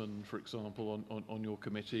ex-policeman, for example, on your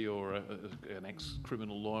committee, or an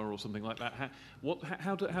ex-criminal lawyer or something like that.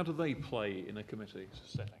 How do they play in a committee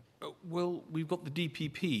setting? Well, we've got the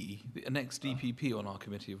DPP, an ex-DPP on our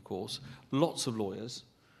committee, of course. Lots of lawyers.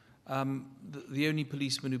 The only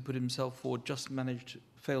policeman who put himself forward just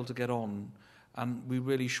failed to get on, and we're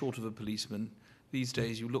really short of a policeman. These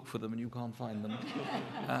days, you look for them and you can't find them.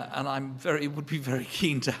 And would be very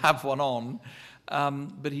keen to have one on,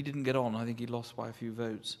 but he didn't get on. I think he lost by a few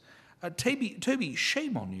votes. Toby,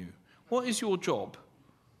 shame on you. What is your job?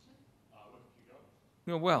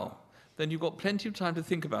 Well, then you've got plenty of time to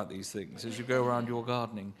think about these things as you go around your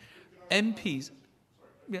gardening. MPs...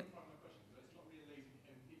 Yeah.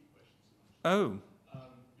 Oh.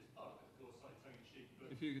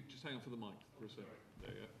 If you could just hang on for the mic for a second.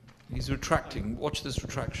 There you go. He's retracting. Watch this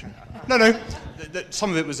retraction. No.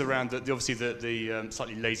 Some of it was around the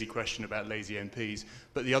slightly lazy question about lazy MPs,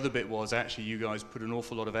 but the other bit was actually you guys put an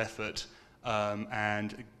awful lot of effort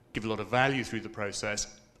and give a lot of value through the process.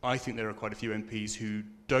 I think there are quite a few MPs who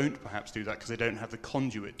don't perhaps do that because they don't have the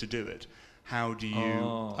conduit to do it. How do you?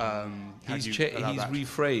 He's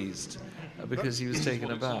rephrased because he was taken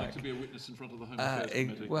aback. Like to be a witness in front of the Home Affairs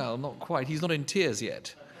Committee. Well, not quite. He's not in tears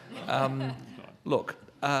yet. Look.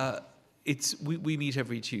 We meet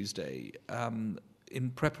every Tuesday. In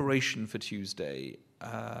preparation for Tuesday,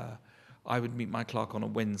 I would meet my clerk on a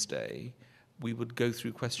Wednesday. We would go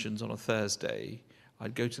through questions on a Thursday.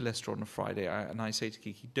 I'd go to Leicester on a Friday, and I say to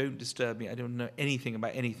Kiki, don't disturb me. I don't know anything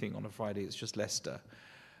about anything on a Friday. It's just Leicester.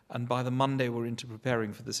 And by the Monday, we're into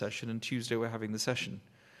preparing for the session, and Tuesday, we're having the session.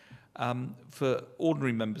 For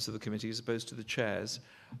ordinary members of the committee, as opposed to the chairs,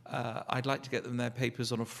 I'd like to get them their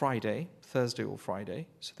papers on a Friday, Thursday or Friday,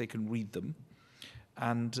 so they can read them,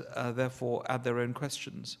 and therefore add their own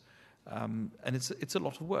questions. And it's a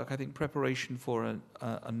lot of work. I think preparation for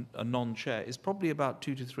a non-chair is probably about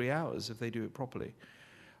 2 to 3 hours if they do it properly.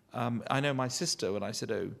 I know my sister, when I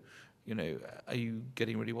said, are you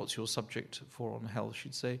getting ready? What's your subject for on health?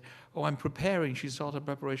 She'd say, I'm preparing. She started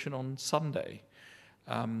preparation on Sunday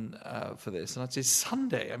for this. And I'd say,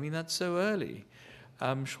 Sunday? I mean, that's so early.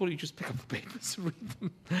 surely you just pick up the papers and read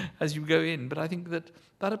them as you go in. But I think that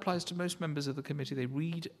applies to most members of the committee. They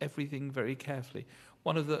read everything very carefully.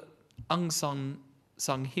 One of the unsung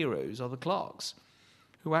heroes are the clerks,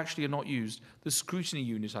 who actually are not used. The scrutiny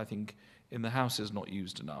unit, I think, in the House is not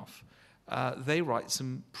used enough. They write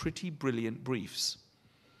some pretty brilliant briefs.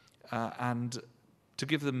 And to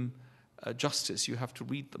give them justice, you have to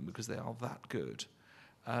read them because they are that good.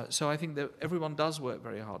 So I think that everyone does work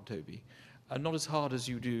very hard, Toby. Not as hard as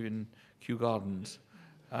you do in Kew Gardens,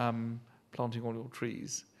 planting all your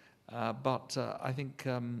trees. But I think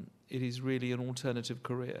it is really an alternative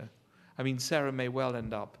career. I mean, Sarah may well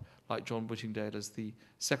end up, like John Whittingdale, as the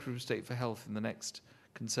Secretary of State for Health in the next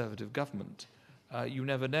Conservative government. You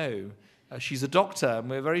never know. She's a doctor, and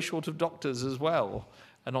we're very short of doctors as well,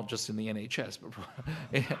 and not just in the NHS,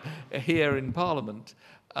 but here in Parliament.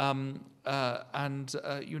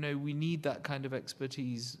 You know, we need that kind of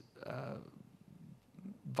expertise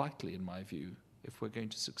vitally, in my view, if we're going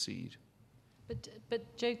to succeed.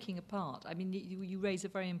 But joking apart, I mean, you raise a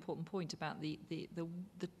very important point about the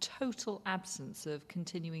total absence of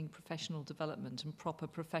continuing professional development and proper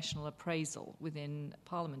professional appraisal within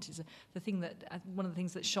Parliament is the thing that one of the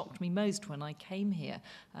things that shocked me most when I came here,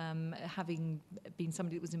 having been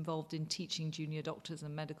somebody that was involved in teaching junior doctors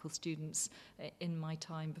and medical students in my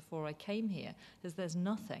time before I came here, is there's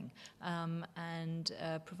nothing, and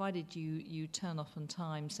provided you turn up on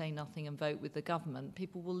time, say nothing, and vote with the government,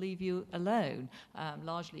 people will leave you alone.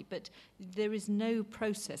 Largely, but there is no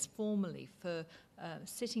process formally for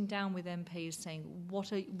sitting down with MPs saying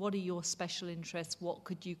what are your special interests, what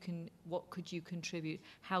could you contribute,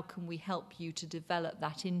 how can we help you to develop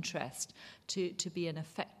that interest to be an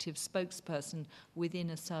effective spokesperson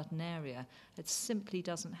within a certain area. It simply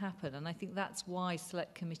doesn't happen, and I think that's why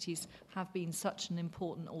select committees have been such an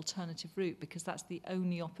important alternative route, because that's the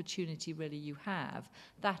only opportunity really you have,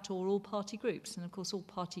 that or all party groups, and of course all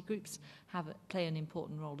party groups play an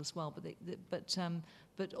important role as well,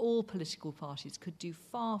 but all political parties could do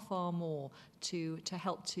far, far more to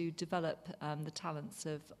help to develop the talents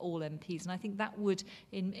of all MPs. And I think that would,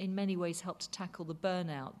 in many ways, help to tackle the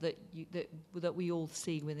burnout that we all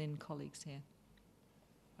see within colleagues here.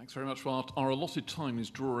 Thanks very much. Well, our allotted time is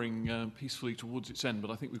drawing peacefully towards its end, but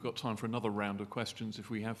I think we've got time for another round of questions if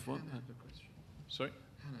we have one. Hannah had a question. Sorry?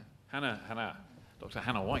 Hannah. Dr.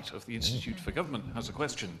 Hannah White of the Institute for Government has a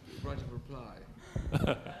question. Right of reply.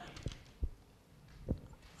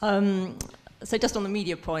 So just on the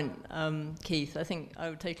media point, Keith, I think I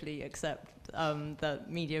would totally accept that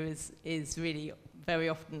media is really very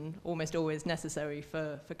often, almost always necessary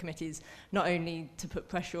for committees, not only to put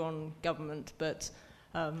pressure on government, but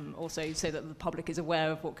also so that the public is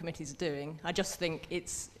aware of what committees are doing. I just think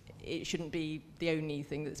it shouldn't be the only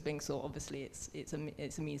thing that's being sought. Obviously, it's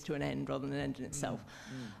a means to an end rather than an end in itself.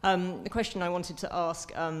 The question I wanted to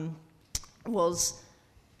ask was,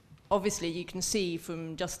 obviously, you can see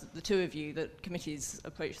from just the two of you that committees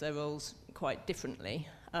approach their roles quite differently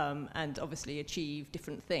and obviously achieve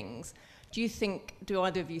different things. Do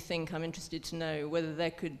either of you think, I'm interested to know whether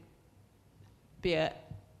there could be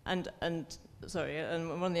and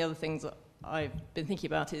one of the other things that I've been thinking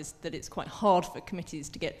about is that it's quite hard for committees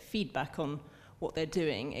to get feedback on what they're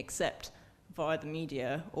doing, except via the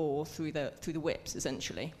media or through the whips,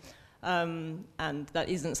 essentially. And that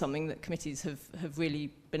isn't something that committees have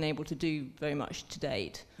really been able to do very much to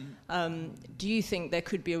date. Do you think there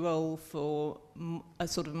could be a role for a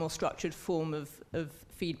sort of more structured form of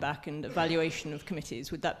feedback and evaluation of committees?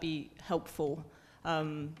 Would that be helpful?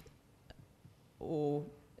 Or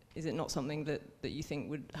is it not something that you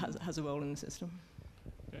think has a role in the system?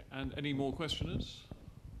 Okay. And any more questioners?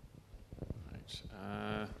 Right.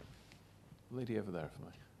 Lady over there for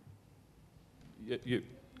me. You.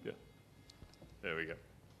 Yeah. There we go.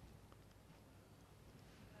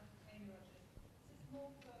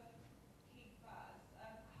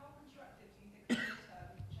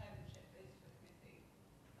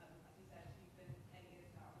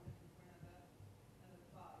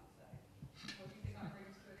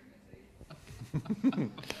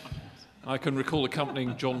 I can recall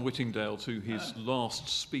accompanying John Whittingdale to his last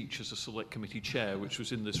speech as a select committee chair, which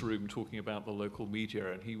was in this room talking about the local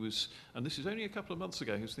media, and and this is only a couple of months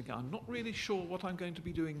ago, he was thinking, I'm not really sure what I'm going to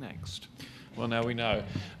be doing next. Well, now we know.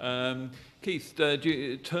 Keith,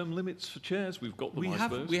 term limits for chairs? We've got them, I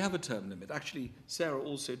suppose. We have a term limit. Actually, Sarah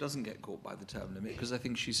also doesn't get caught by the term limit, because I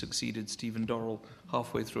think she succeeded Stephen Dorrell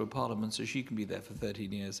halfway through a parliament, so she can be there for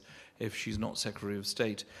 13 years if she's not Secretary of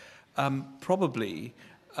State. Probably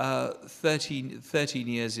 13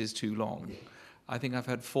 years is too long. I think I've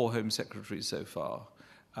had 4 Home Secretaries so far,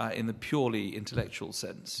 in the purely intellectual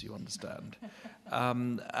sense, you understand,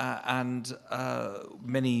 and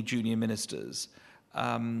many junior ministers.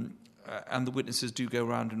 And the witnesses do go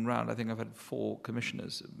round and round. I think I've had 4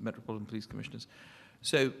 commissioners, Metropolitan Police Commissioners.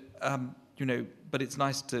 So, but it's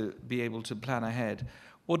nice to be able to plan ahead.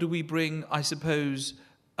 What do we bring? I suppose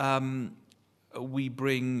we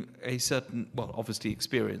bring a certain, well, obviously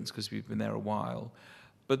experience, because we've been there a while.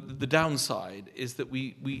 But the downside is that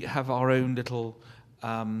we have our own little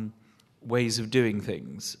ways of doing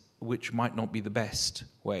things, which might not be the best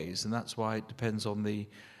ways. And that's why it depends on the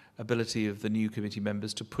ability of the new committee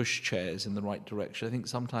members to push chairs in the right direction. I think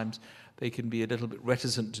sometimes they can be a little bit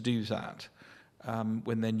reticent to do that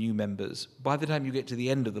when they're new members. By the time you get to the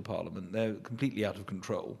end of the Parliament, they're completely out of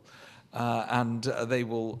control. And they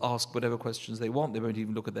will ask whatever questions they want. They won't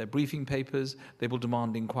even look at their briefing papers. They will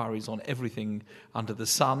demand inquiries on everything under the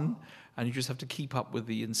sun. And you just have to keep up with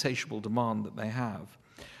the insatiable demand that they have.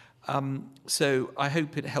 So I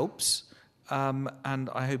hope it helps. And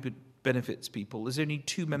I hope it benefits people. There's only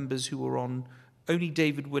 2 members who are on. Only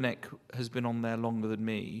David Winnick has been on there longer than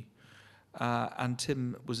me. And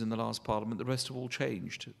Tim was in the last Parliament. The rest have all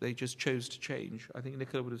changed. They just chose to change. I think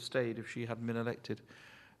Nicola would have stayed if she hadn't been elected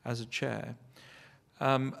as a chair.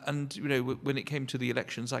 And, when it came to the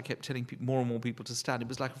elections, I kept telling more and more people to stand. It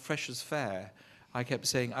was like a freshers' fair. I kept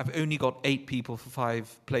saying, I've only got 8 people for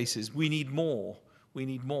 5 places. We need more. We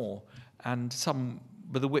need more. And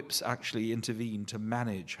but the whips actually intervened to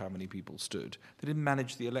manage how many people stood. They didn't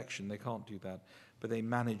manage the election. They can't do that. But they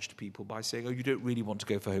managed people by saying, you don't really want to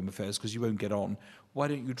go for Home Affairs because you won't get on. Why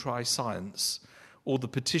don't you try Science or the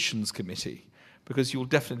Petitions Committee? Because you'll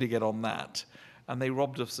definitely get on that. And they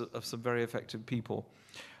robbed us of some very effective people.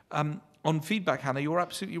 On feedback, Hannah, you're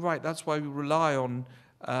absolutely right. That's why we rely on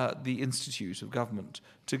the Institute of Government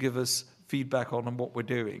to give us feedback on what we're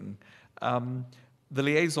doing. The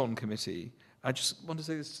Liaison Committee, I just want to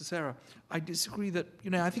say this to Sarah. I disagree that,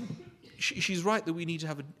 I think she's right that we need to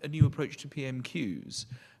have a new approach to PMQs.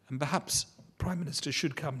 And perhaps Prime Minister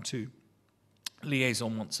should come to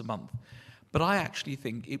Liaison once a month. But I actually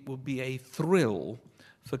think it would be a thrill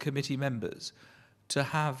for committee members to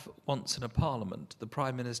have, once in a Parliament, the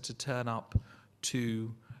Prime Minister turn up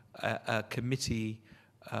to a committee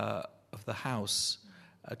of the House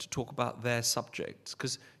to talk about their subjects.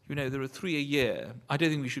 Because, there are 3 a year. I don't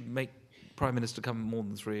think we should make Prime Minister come more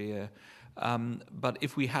than 3 a year. But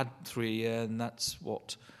if we had 3 a year, and that's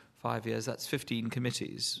 5 years, that's 15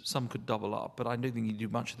 committees. Some could double up, but I don't think you do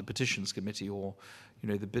much of the Petitions Committee or,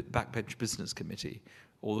 the Backbench Business Committee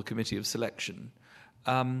or the Committee of Selection.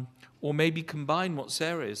 Or maybe combine what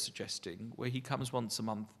Sarah is suggesting, where he comes once a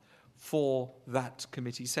month for that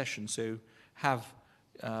committee session. So have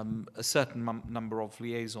a certain number of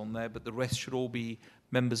liaison there, but the rest should all be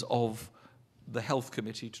members of the Health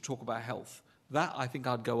Committee to talk about health. That I think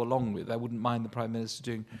I'd go along with. I wouldn't mind the Prime Minister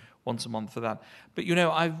doing once a month for that. But,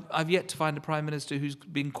 I've yet to find a Prime Minister who's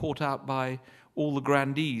been caught out by all the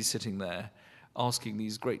grandees sitting there asking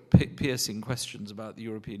these great piercing questions about the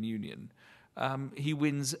European Union. He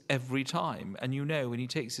wins every time. And when he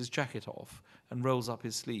takes his jacket off and rolls up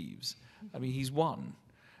his sleeves, he's won.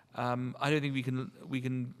 I don't think we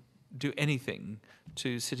can do anything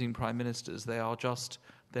to sitting prime ministers.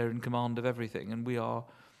 They're in command of everything, and we are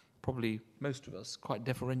probably, most of us, quite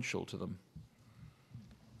deferential to them.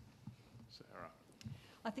 Sarah.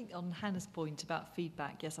 I think on Hannah's point about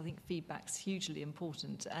feedback, yes, I think feedback's hugely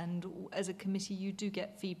important. And as a committee, you do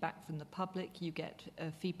get feedback from the public, you get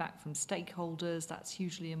feedback from stakeholders, that's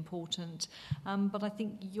hugely important. But I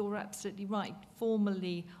think you're absolutely right.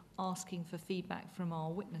 Formally asking for feedback from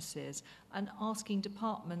our witnesses and asking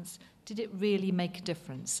departments, did it really make a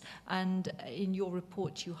difference? And in your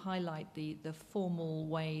report, you highlight the formal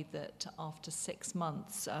way that after 6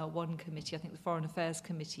 months, one committee, I think the Foreign Affairs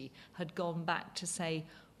Committee, had gone back to say,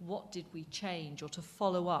 what did we change, or to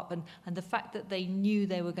follow up? And the fact that they knew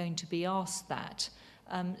they were going to be asked that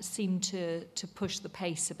seemed to push the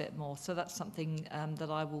pace a bit more. So that's something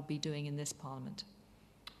that I will be doing in this Parliament.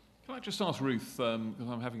 Can I just ask Ruth, because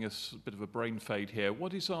I'm having a bit of a brain fade here,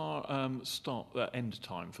 what is our end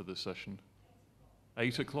time for this session?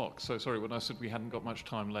 8 o'clock. So sorry, when I said we hadn't got much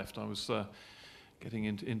time left, I was getting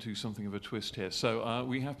into something of a twist here. So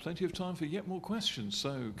we have plenty of time for yet more questions,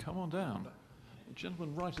 so come on down. The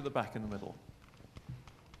gentleman right at the back in the middle.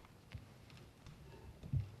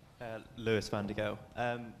 Lewis van der Geel.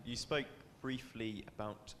 You spoke briefly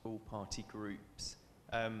about all-party groups.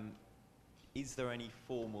 Is there any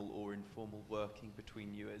formal or informal working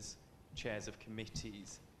between you as chairs of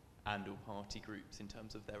committees and all-party groups in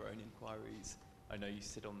terms of their own inquiries? I know you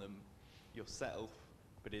sit on them yourself,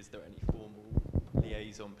 but is there any formal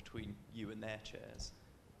liaison between you and their chairs.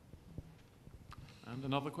 And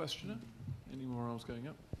another questioner? Any more arms going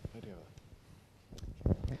up?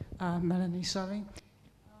 Melanie Sully.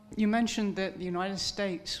 You mentioned that the United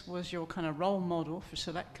States was your kind of role model for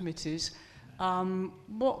select committees.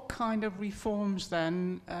 What kind of reforms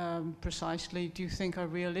then precisely do you think are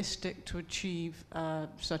realistic to achieve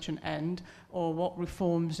such an end, or what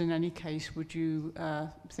reforms in any case would you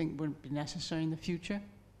think would be necessary in the future?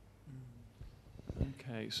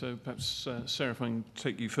 Okay, so perhaps Sarah, if I can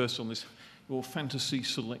take you first on this, your fantasy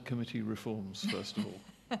select committee reforms first of all.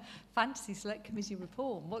 Fantasy Select Committee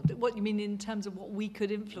reform? What you mean in terms of what we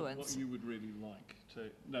could influence? What you would really like to...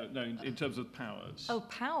 No, in terms of powers. Oh,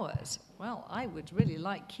 powers. Well, I would really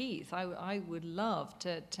like Keith. I would love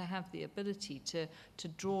to have the ability to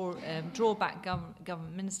draw back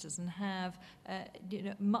government ministers and have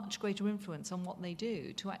much greater influence on what they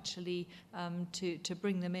do, to actually to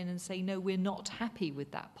bring them in and say, no, we're not happy with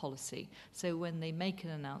that policy. So when they make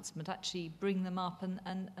an announcement, actually bring them up and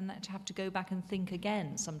actually have to go back and think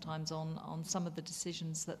again sometimes on some of the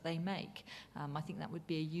decisions that they make. I think that would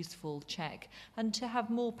be a useful check. And to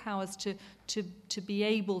have more powers to be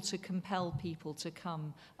able to compel people to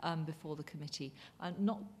come before the committee.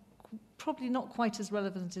 Probably not quite as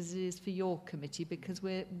relevant as it is for your committee, because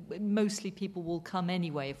mostly people will come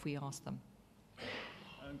anyway if we ask them.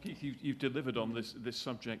 Keith, you've delivered on this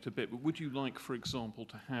subject a bit, but would you like, for example,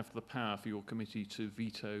 to have the power for your committee to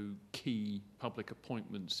veto key public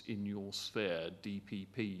appointments in your sphere?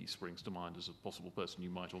 DPP springs to mind as a possible person you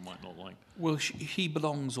might or might not like. Well, he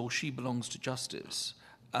belongs or she belongs to justice.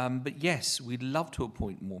 But yes, we'd love to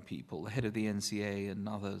appoint more people, the head of the NCA and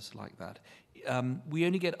others like that. We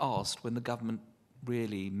only get asked when the government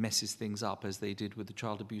really messes things up, as they did with the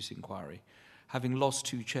child abuse inquiry. Having lost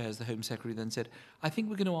 2 chairs, the Home Secretary then said, I think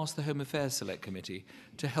we're going to ask the Home Affairs Select Committee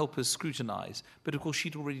to help us scrutinise. But of course,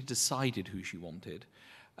 she'd already decided who she wanted.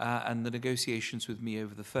 And the negotiations with me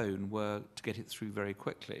over the phone were to get it through very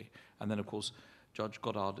quickly. And then, of course, Judge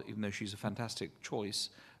Goddard, even though she's a fantastic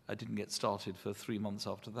choice, didn't get started for 3 months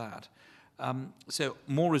after that. So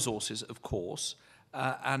more resources, of course,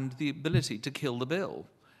 and the ability to kill the bill.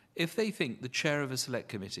 If they think the chair of a select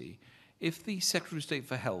committee, if the Secretary of State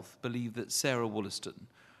for Health believed that Sarah Wollaston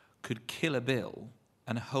could kill a bill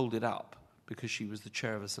and hold it up because she was the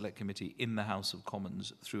chair of a select committee in the House of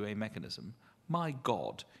Commons through a mechanism, my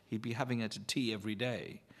God, he'd be having her to tea every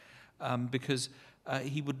day, because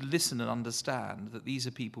he would listen and understand that these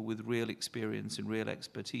are people with real experience and real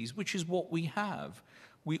expertise, which is what we have.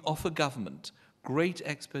 We offer government great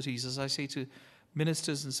expertise, as I say to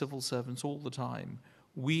ministers and civil servants all the time.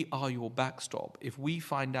 We are your backstop. If we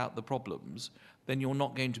find out the problems, then you're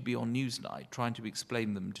not going to be on Newsnight trying to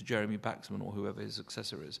explain them to Jeremy Paxman or whoever his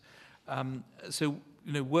successor is. So,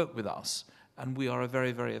 work with us, and we are a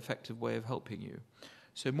very, very effective way of helping you.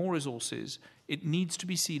 So more resources. It needs to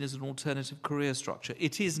be seen as an alternative career structure.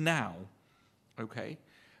 It is now, okay?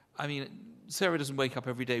 I mean, Sarah doesn't wake up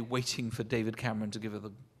every day waiting for David Cameron to give her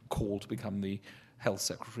the call to become the Health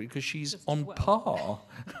Secretary, because she's on par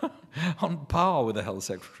with the Health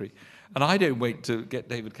Secretary. And I don't wait to get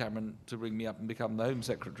David Cameron to ring me up and become the Home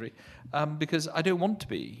Secretary, because I don't want to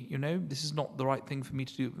be. This is not the right thing for me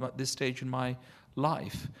to do at this stage in my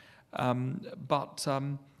life. But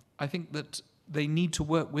I think that they need to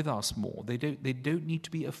work with us more. They don't need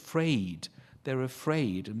to be afraid. They're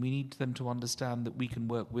afraid, and we need them to understand that we can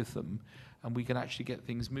work with them and we can actually get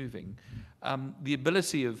things moving. The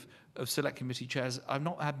ability of select committee chairs, I've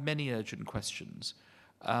not had many urgent questions.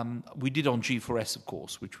 We did on G4S, of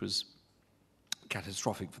course, which was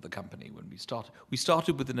catastrophic for the company when we started. We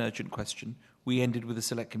started with an urgent question, we ended with a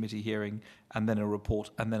select committee hearing, and then a report,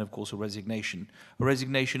 and then, of course, a resignation. A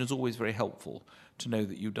resignation is always very helpful to know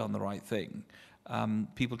that you've done the right thing.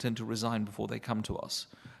 People tend to resign before they come to us,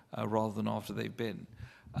 rather than after they've been.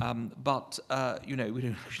 But we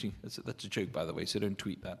don't actually, that's a joke, by the way, so don't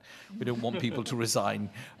tweet that. We don't want people to resign.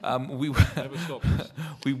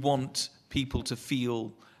 We want people to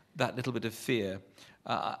feel that little bit of fear.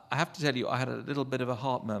 I have to tell you, I had a little bit of a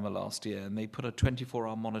heart murmur last year, and they put a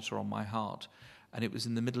 24-hour monitor on my heart, and it was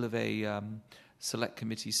in the middle of a select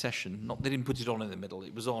committee session. They didn't put it on in the middle,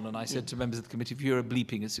 it was on, and I said to members of the committee, if you hear a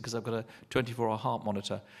bleeping, it's because I've got a 24-hour heart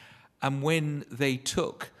monitor. And when they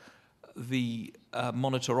took the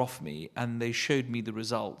monitor off me and they showed me the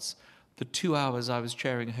results, the 2 hours I was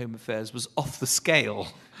chairing Home Affairs was off the scale.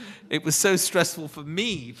 It was so stressful for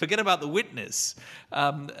me. Forget about the witness,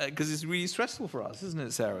 because it's really stressful for us, isn't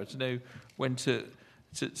it, Sarah, to know when to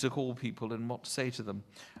call people and what to say to them.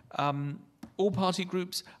 All party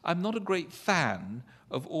groups, I'm not a great fan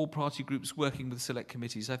of all party groups working with select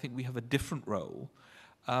committees. I think we have a different role.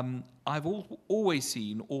 I've always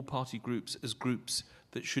seen all party groups as groups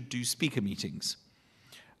that should do speaker meetings.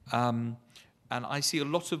 And I see a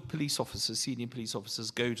lot of police officers, senior police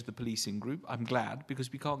officers, go to the policing group. I'm glad,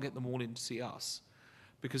 because we can't get them all in to see us.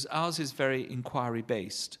 Because ours is very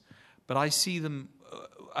inquiry-based. But I see them,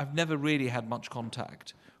 I've never really had much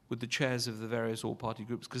contact with the chairs of the various all-party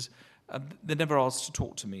groups, because they're never asked to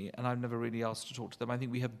talk to me, and I've never really asked to talk to them. I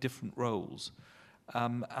think we have different roles.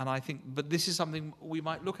 And I think, but this is something we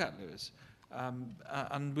might look at, Lewis.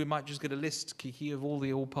 And we might just get a list, Kiki, of all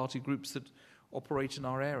the all-party groups that operate in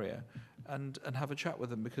our area, and have a chat with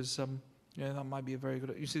them, because that might be a very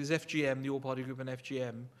good. You see, there's FGM, the all-party group, and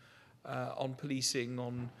FGM on policing,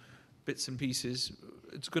 on bits and pieces.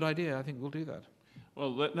 It's a good idea. I think we'll do that.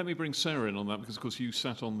 Well, let me bring Sarah in on that, because, of course, you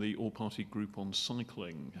sat on the all-party group on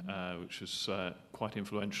cycling, which was quite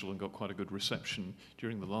influential and got quite a good reception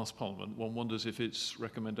during the last Parliament. One wonders if its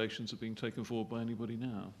recommendations are being taken forward by anybody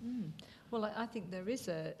now. Well, I think there is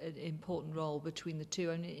an important role between the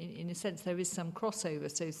two, and in a sense there is some crossover.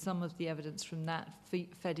 So some of the evidence from that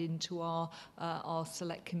fed into our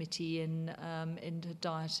select committee into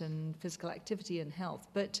diet and physical activity and health.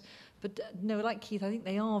 But no, like Keith, I think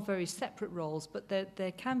they are very separate roles, but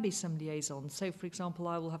there can be some liaison. So, for example,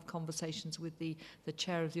 I will have conversations with the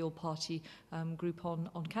chair of the all-party group on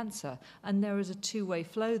cancer, and there is a two-way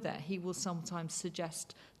flow there. He will sometimes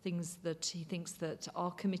suggest things that he thinks that our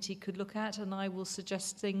committee could look at, and I will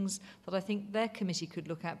suggest things that I think their committee could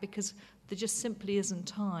look at, because there just simply isn't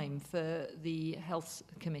time for the health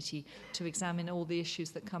committee to examine all the issues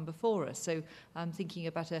that come before us. So I'm thinking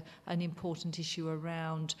about an important issue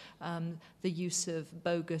around the use of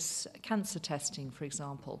bogus cancer testing, for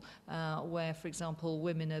example, where, for example,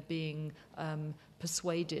 women are being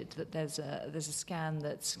persuaded that there's a scan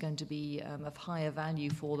that's going to be of higher value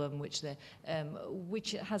for them,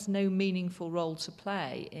 which has no meaningful role to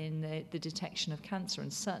play in the detection of cancer,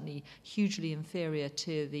 and certainly hugely inferior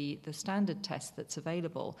to the standard test that's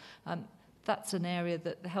available. That's an area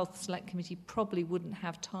that the Health Select Committee probably wouldn't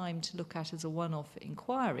have time to look at as a one-off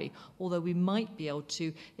inquiry, although we might be able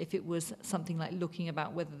to, if it was something like looking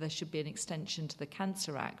about whether there should be an extension to the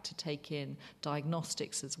Cancer Act to take in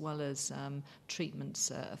diagnostics as well as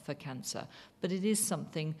treatments for cancer. But it is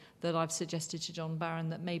something that I've suggested to John Barron,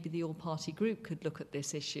 that maybe the all-party group could look at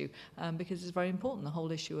this issue, because it's very important, the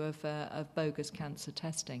whole issue of bogus cancer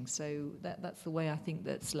testing. So that's the way I think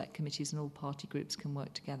that select committees and all-party groups can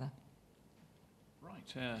work together.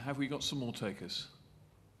 Have we got some more takers?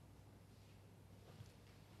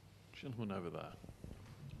 Gentleman over there.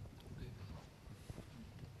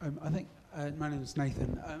 I think my name is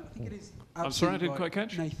Nathan. I think it is. I'm sorry, I didn't quite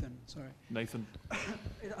catch. Nathan, sorry. Nathan.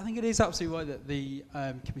 I think it is absolutely right that the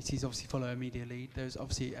committees obviously follow a media lead. There's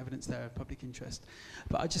obviously evidence there of public interest,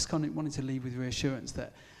 but I just kind of wanted to leave with reassurance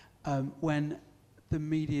that when the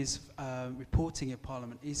media's reporting of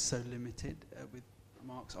Parliament is so limited, with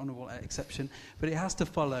Mark's honourable exception, but it has to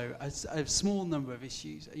follow a small number of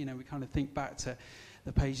issues. We kind of think back to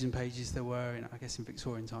the pages and pages there were, I guess, in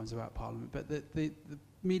Victorian times about Parliament, but the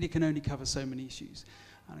media can only cover so many issues.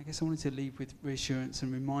 And I guess I wanted to leave with reassurance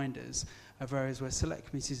and reminders of areas where select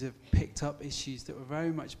committees have picked up issues that were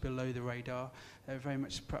very much below the radar. They were very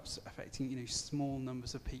much perhaps affecting, small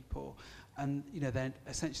numbers of people. And, then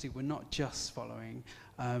essentially we're not just following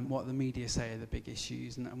what the media say are the big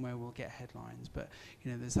issues and where we'll get headlines. But,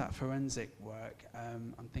 there's that forensic work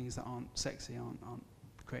and things that aren't sexy, aren't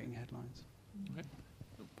creating headlines. Okay.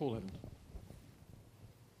 Paul Evans.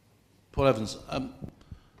 Paul Evans.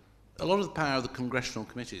 A lot of the power of the congressional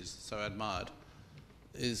committees, so admired,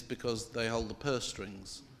 is because they hold the purse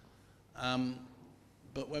strings.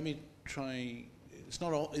 But when we try,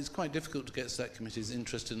 it's quite difficult to get select committees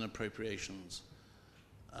interested in appropriations,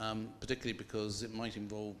 particularly because it might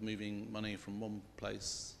involve moving money from one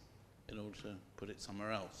place in order to put it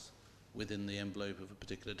somewhere else within the envelope of a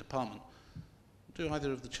particular department. Do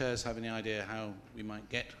either of the chairs have any idea how we might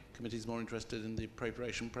get committees more interested in the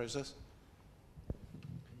appropriation process?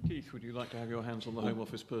 Keith, would you like to have your hands on the Home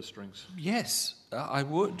Office purse strings? Yes, I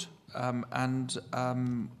would. And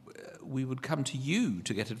we would come to you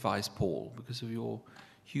to get advice, Paul, because of your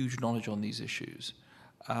huge knowledge on these issues,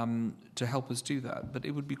 to help us do that. But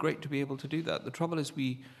it would be great to be able to do that. The trouble is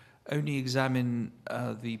we only examine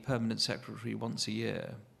the permanent secretary once a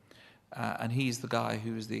year, and he's the guy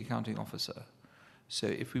who is the accounting officer. So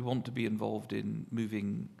if we want to be involved in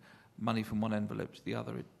moving money from one envelope to the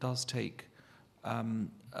other, it does take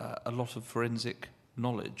a lot of forensic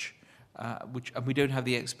knowledge, and we don't have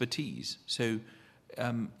the expertise. So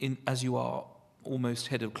as you are almost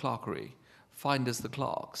head of clerkery, find us the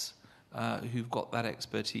clerks who've got that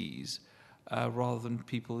expertise rather than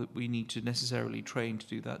people that we need to necessarily train to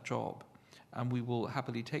do that job. And we will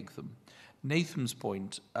happily take them. Nathan's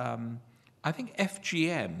point, I think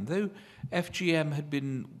FGM, though FGM had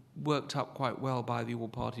been worked up quite well by the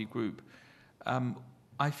all-party group,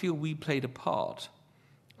 I feel we played a part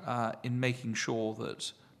in making sure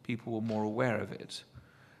that people were more aware of it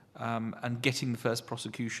and getting the first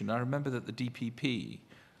prosecution. I remember that the DPP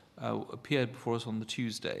appeared before us on the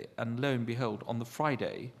Tuesday, and lo and behold, on the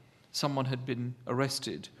Friday, someone had been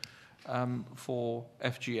arrested for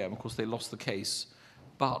FGM. Of course, they lost the case,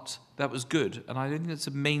 but that was good. And I don't think it's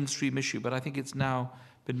a mainstream issue, but I think it's now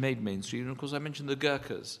been made mainstream. And of course, I mentioned the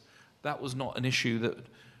Gurkhas. That was not an issue that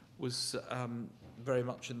was very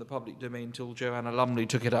much in the public domain until Joanna Lumley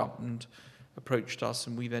took it up and approached us,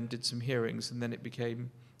 and we then did some hearings, and then it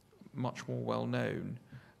became much more well known.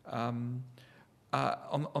 On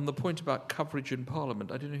the point about coverage in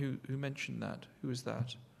Parliament, I don't know who mentioned that. Who was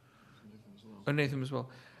that? Oh, Nathan as well.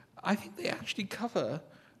 I think they actually cover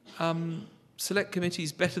select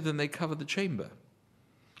committees better than they cover the Chamber.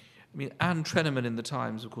 I mean, Anne Treneman in the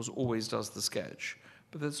Times, of course, always does the sketch,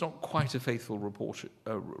 but there's not quite a faithful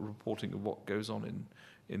reporting of what goes on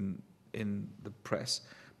in the press.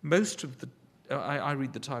 Most of the, I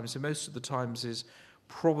read the Times, so most of the Times is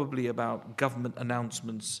probably about government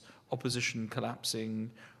announcements, opposition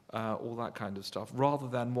collapsing, all that kind of stuff, rather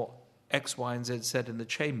than what X, Y, and Z said in the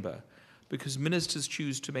Chamber, because ministers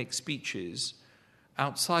choose to make speeches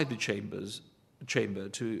outside the chamber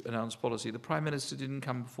to announce policy. The Prime Minister didn't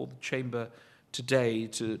come before the Chamber today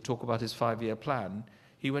to talk about his 5-year plan.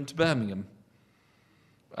 He went to Birmingham.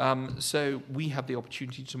 So we have the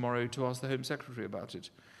opportunity tomorrow to ask the Home Secretary about it.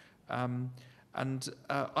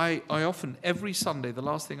 I often, every Sunday, the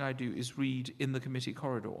last thing I do is read In the Committee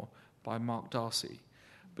Corridor by Mark Darcy,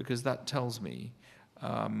 because that tells me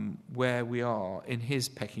where we are in his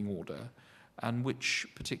pecking order and which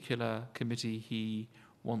particular committee he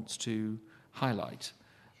wants to highlight.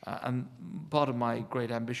 And part of my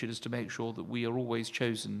great ambition is to make sure that we are always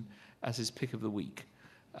chosen as his pick of the week.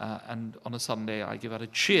 And on a Sunday, I give out a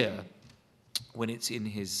cheer when it's in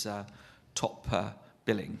his top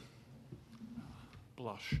billing.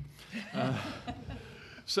 Blush.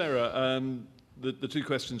 Sarah, the two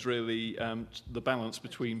questions really, the balance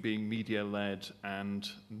between being media-led and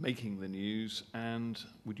making the news, and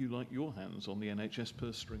would you like your hands on the NHS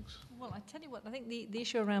purse strings? Well, I tell you what, I think the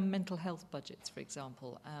issue around mental health budgets, for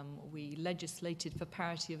example, we legislated for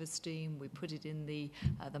parity of esteem, we put it in the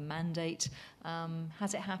mandate.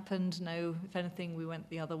 Has it happened? No. If anything, we went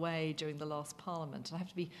the other way during the last Parliament. I have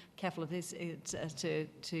to be careful of this to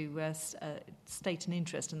state an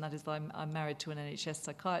interest, and that is that I'm married to an NHS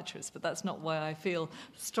psychiatrist, but that's not why I feel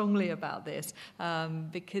strongly about this,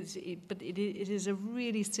 because it is a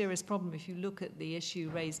really serious problem. If you look at the issue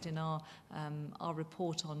raised in our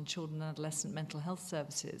report on children and adolescent mental health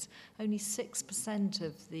services, only 6%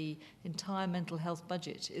 of the entire mental health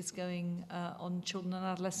budget is going on children and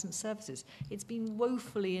adolescent services. It's been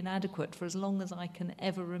woefully inadequate for as long as I can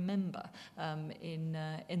ever remember in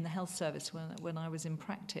the health service when I was in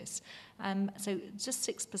practice. So just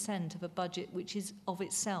 6% of a budget which is of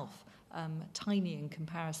itself tiny in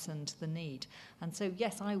comparison to the need. And so,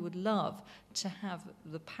 yes, I would love to have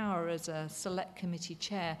the power as a select committee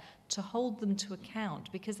chair to hold them to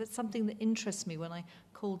account, because it's something that interests me. When I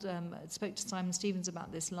spoke to Simon Stevens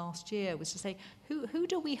about this last year, was to say, who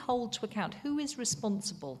do we hold to account? Who is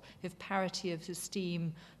responsible if parity of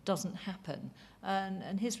esteem doesn't happen?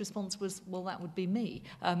 And his response was, well, that would be me,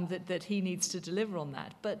 that he needs to deliver on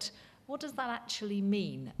that. But what does that actually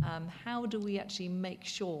mean? How do we actually make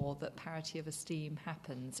sure that parity of esteem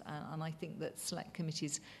happens? And I think that select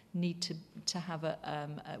committees need to have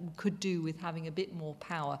could do with having a bit more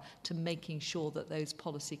power to making sure that those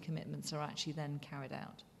policy commitments are actually then carried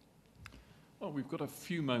out. Well, we've got a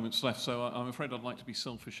few moments left, so I'm afraid I'd like to be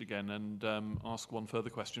selfish again and ask one further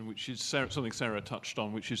question, which is something Sarah touched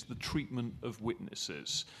on, which is the treatment of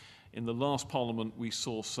witnesses. In the last Parliament, we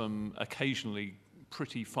saw some occasionally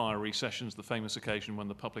pretty fiery sessions, the famous occasion when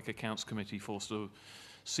the Public Accounts Committee forced a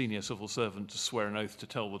senior civil servant to swear an oath to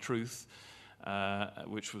tell the truth,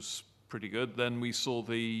 which was pretty good. Then we saw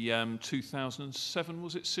the 2007,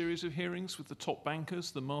 was it, series of hearings with the top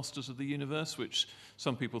bankers, the masters of the universe, which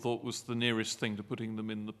some people thought was the nearest thing to putting them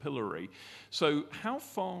in the pillory. So how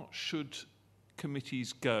far should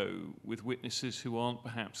committees go with witnesses who aren't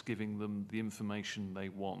perhaps giving them the information they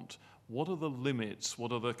want? What are the limits?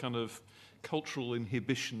 What are the kind of cultural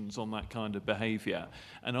inhibitions on that kind of behaviour?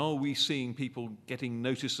 And are we seeing people getting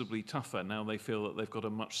noticeably tougher now they feel that they've got a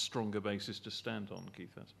much stronger basis to stand on,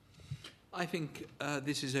 Keith? I think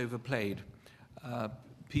this is overplayed.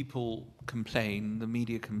 People complain, the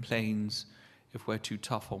media complains if we're too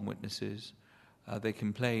tough on witnesses. They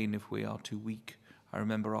complain if we are too weak. I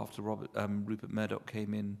remember after Rupert Murdoch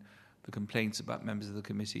came in, the complaints about members of the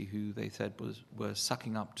committee who they said were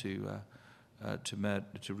sucking up to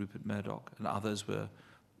Rupert Murdoch, and others were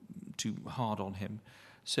too hard on him.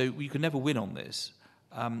 So you can never win on this.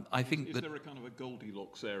 I think is there a kind of a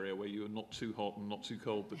Goldilocks area where you are not too hot and not too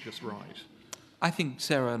cold, but just right? I think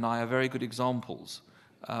Sarah and I are very good examples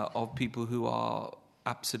of people who are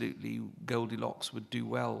absolutely Goldilocks, would do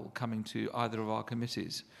well coming to either of our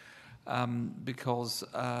committees, because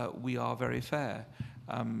we are very fair.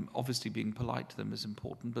 Obviously being polite to them is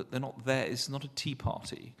important, but they're not there. It's not a tea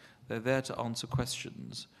party. They're there to answer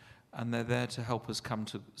questions, and they're there to help us come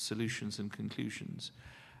to solutions and conclusions.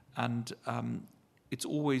 And it's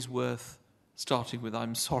always worth starting with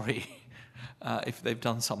 "I'm sorry" if they've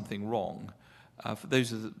done something wrong. For those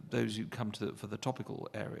who come for the topical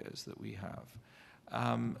areas that we have,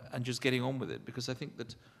 and just getting on with it, because I think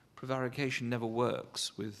that prevarication never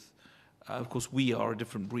works with. Of course, we are a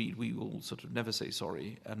different breed. We will sort of never say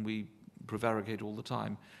sorry, and we prevaricate all the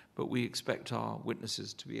time. But we expect our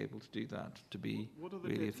witnesses to be able to do that, to be really effective. What are the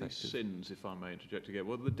deadly sins, if I may interject again?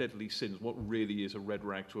 What are the deadly sins? What really is a red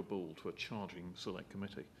rag to a bull to a charging select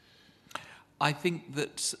committee? I think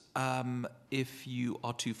that if you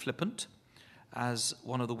are too flippant, as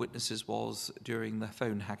one of the witnesses was during the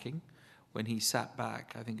phone hacking, when he sat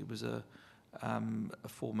back, I think it was a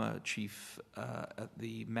former chief at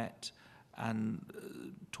the Met, and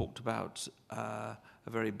talked about a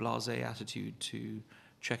very blasé attitude to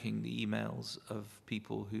checking the emails of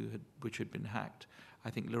people which had been hacked.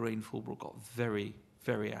 I think Lorraine Fulbrook got very,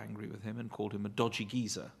 very angry with him and called him a dodgy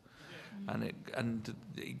geezer. And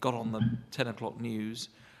it got on the 10 o'clock news.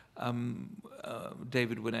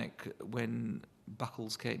 David Winnick, when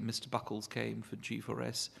Mr. Buckles came for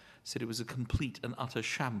G4S, said it was a complete and utter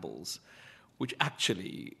shambles, which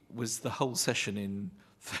actually was the whole session in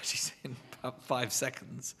about 5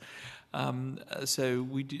 seconds. So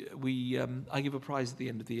I give a prize at the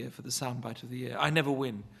end of the year for the soundbite of the year. I never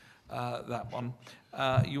win that one.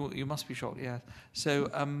 You must be shocked, yeah. So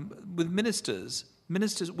with ministers,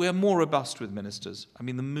 we're more robust with ministers. I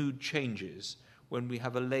mean, the mood changes when we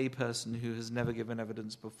have a lay person who has never given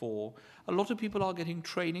evidence before. A lot of people are getting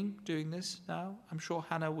training doing this now. I'm sure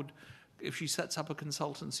Hannah would, if she sets up a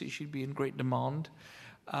consultancy, she'd be in great demand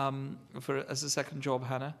as a second job,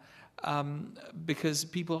 Hannah, because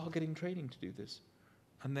people are getting training to do this.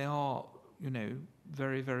 And they are,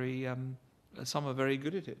 very, very, some are very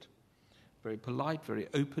good at it. Very polite, very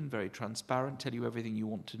open, very transparent, tell you everything you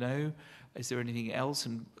want to know. Is there anything else?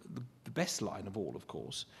 And the best line of all, of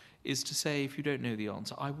course, is to say, if you don't know the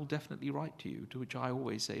answer, I will definitely write to you, to which I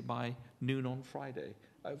always say, by noon on Friday.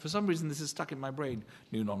 For some reason, this is stuck in my brain,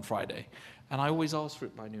 noon on Friday. And I always ask for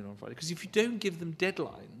it by noon on Friday. Because if you don't give them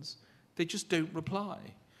deadlines, they just don't reply.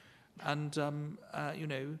 And,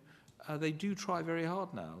 they do try very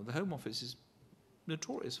hard now. The Home Office is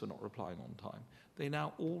notorious for not replying on time. They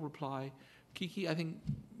now all reply. Kiki, I think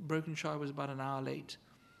Brokenshire was about an hour late.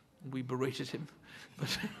 We berated him.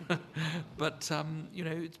 But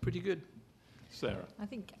it's pretty good. Sarah? I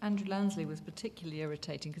think Andrew Lansley was particularly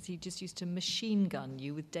irritating because he just used to machine gun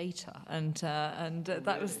you with data, and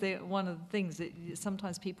that was one of the things that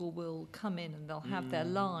sometimes people will come in and they'll have their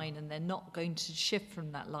line and they're not going to shift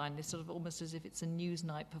from that line. It's sort of almost as if it's a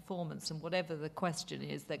Newsnight performance, and whatever the question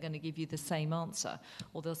is, they're going to give you the same answer,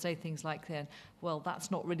 or they'll say things like, "Well,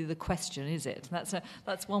 that's not really the question, is it?"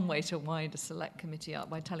 That's one way to wind a select committee up,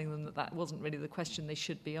 by telling them that wasn't really the question they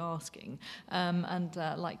should be asking.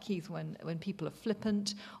 Like Keith, when people are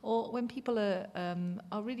flippant, or when people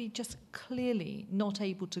are really just clearly not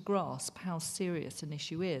able to grasp how serious an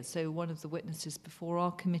issue is. So one of the witnesses before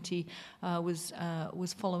our committee was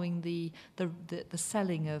following the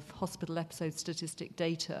selling of hospital episode statistic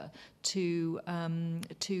data to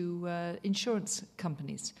insurance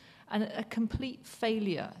companies. And a complete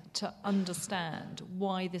failure to understand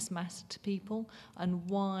why this mattered to people and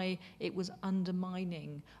why it was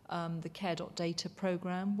undermining the care.data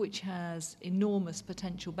programme, which has enormous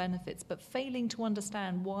potential benefits, but failing to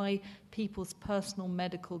understand why people's personal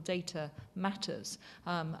medical data matters.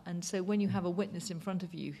 And so when you have a witness in front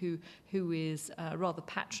of you who is rather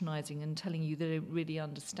patronising and telling you they don't really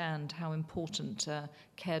understand how important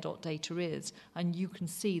care.data is, and you can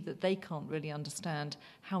see that they can't really understand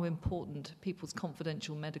how important people's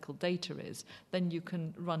confidential medical data is, then you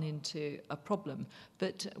can run into a problem.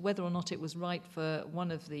 But whether or not it was right for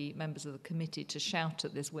one of the members of the committee to shout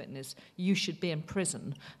at this witness, "You should be in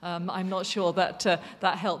prison," I'm not sure that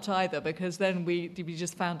that helped either, because then we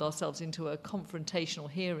just found ourselves into a confrontational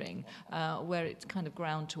hearing where it's kind of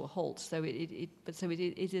ground to a halt. So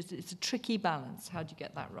it's a tricky balance. How do you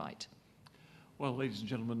get that right? Well, ladies and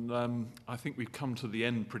gentlemen, I think we've come to the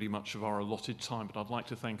end pretty much of our allotted time, but I'd like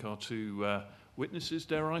to thank our two witnesses,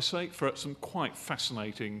 dare I say, for some quite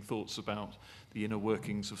fascinating thoughts about the inner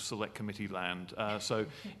workings of Select Committee land. So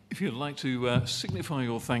if you'd like to signify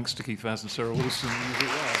your thanks to Keith Vaz and Sarah Wollaston, as it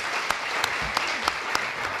were.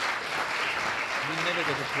 We never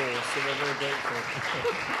get applause, so we're very grateful.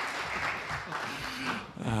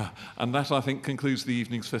 And that, I think, concludes the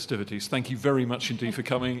evening's festivities. Thank you very much indeed for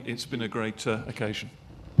coming. It's been a great occasion.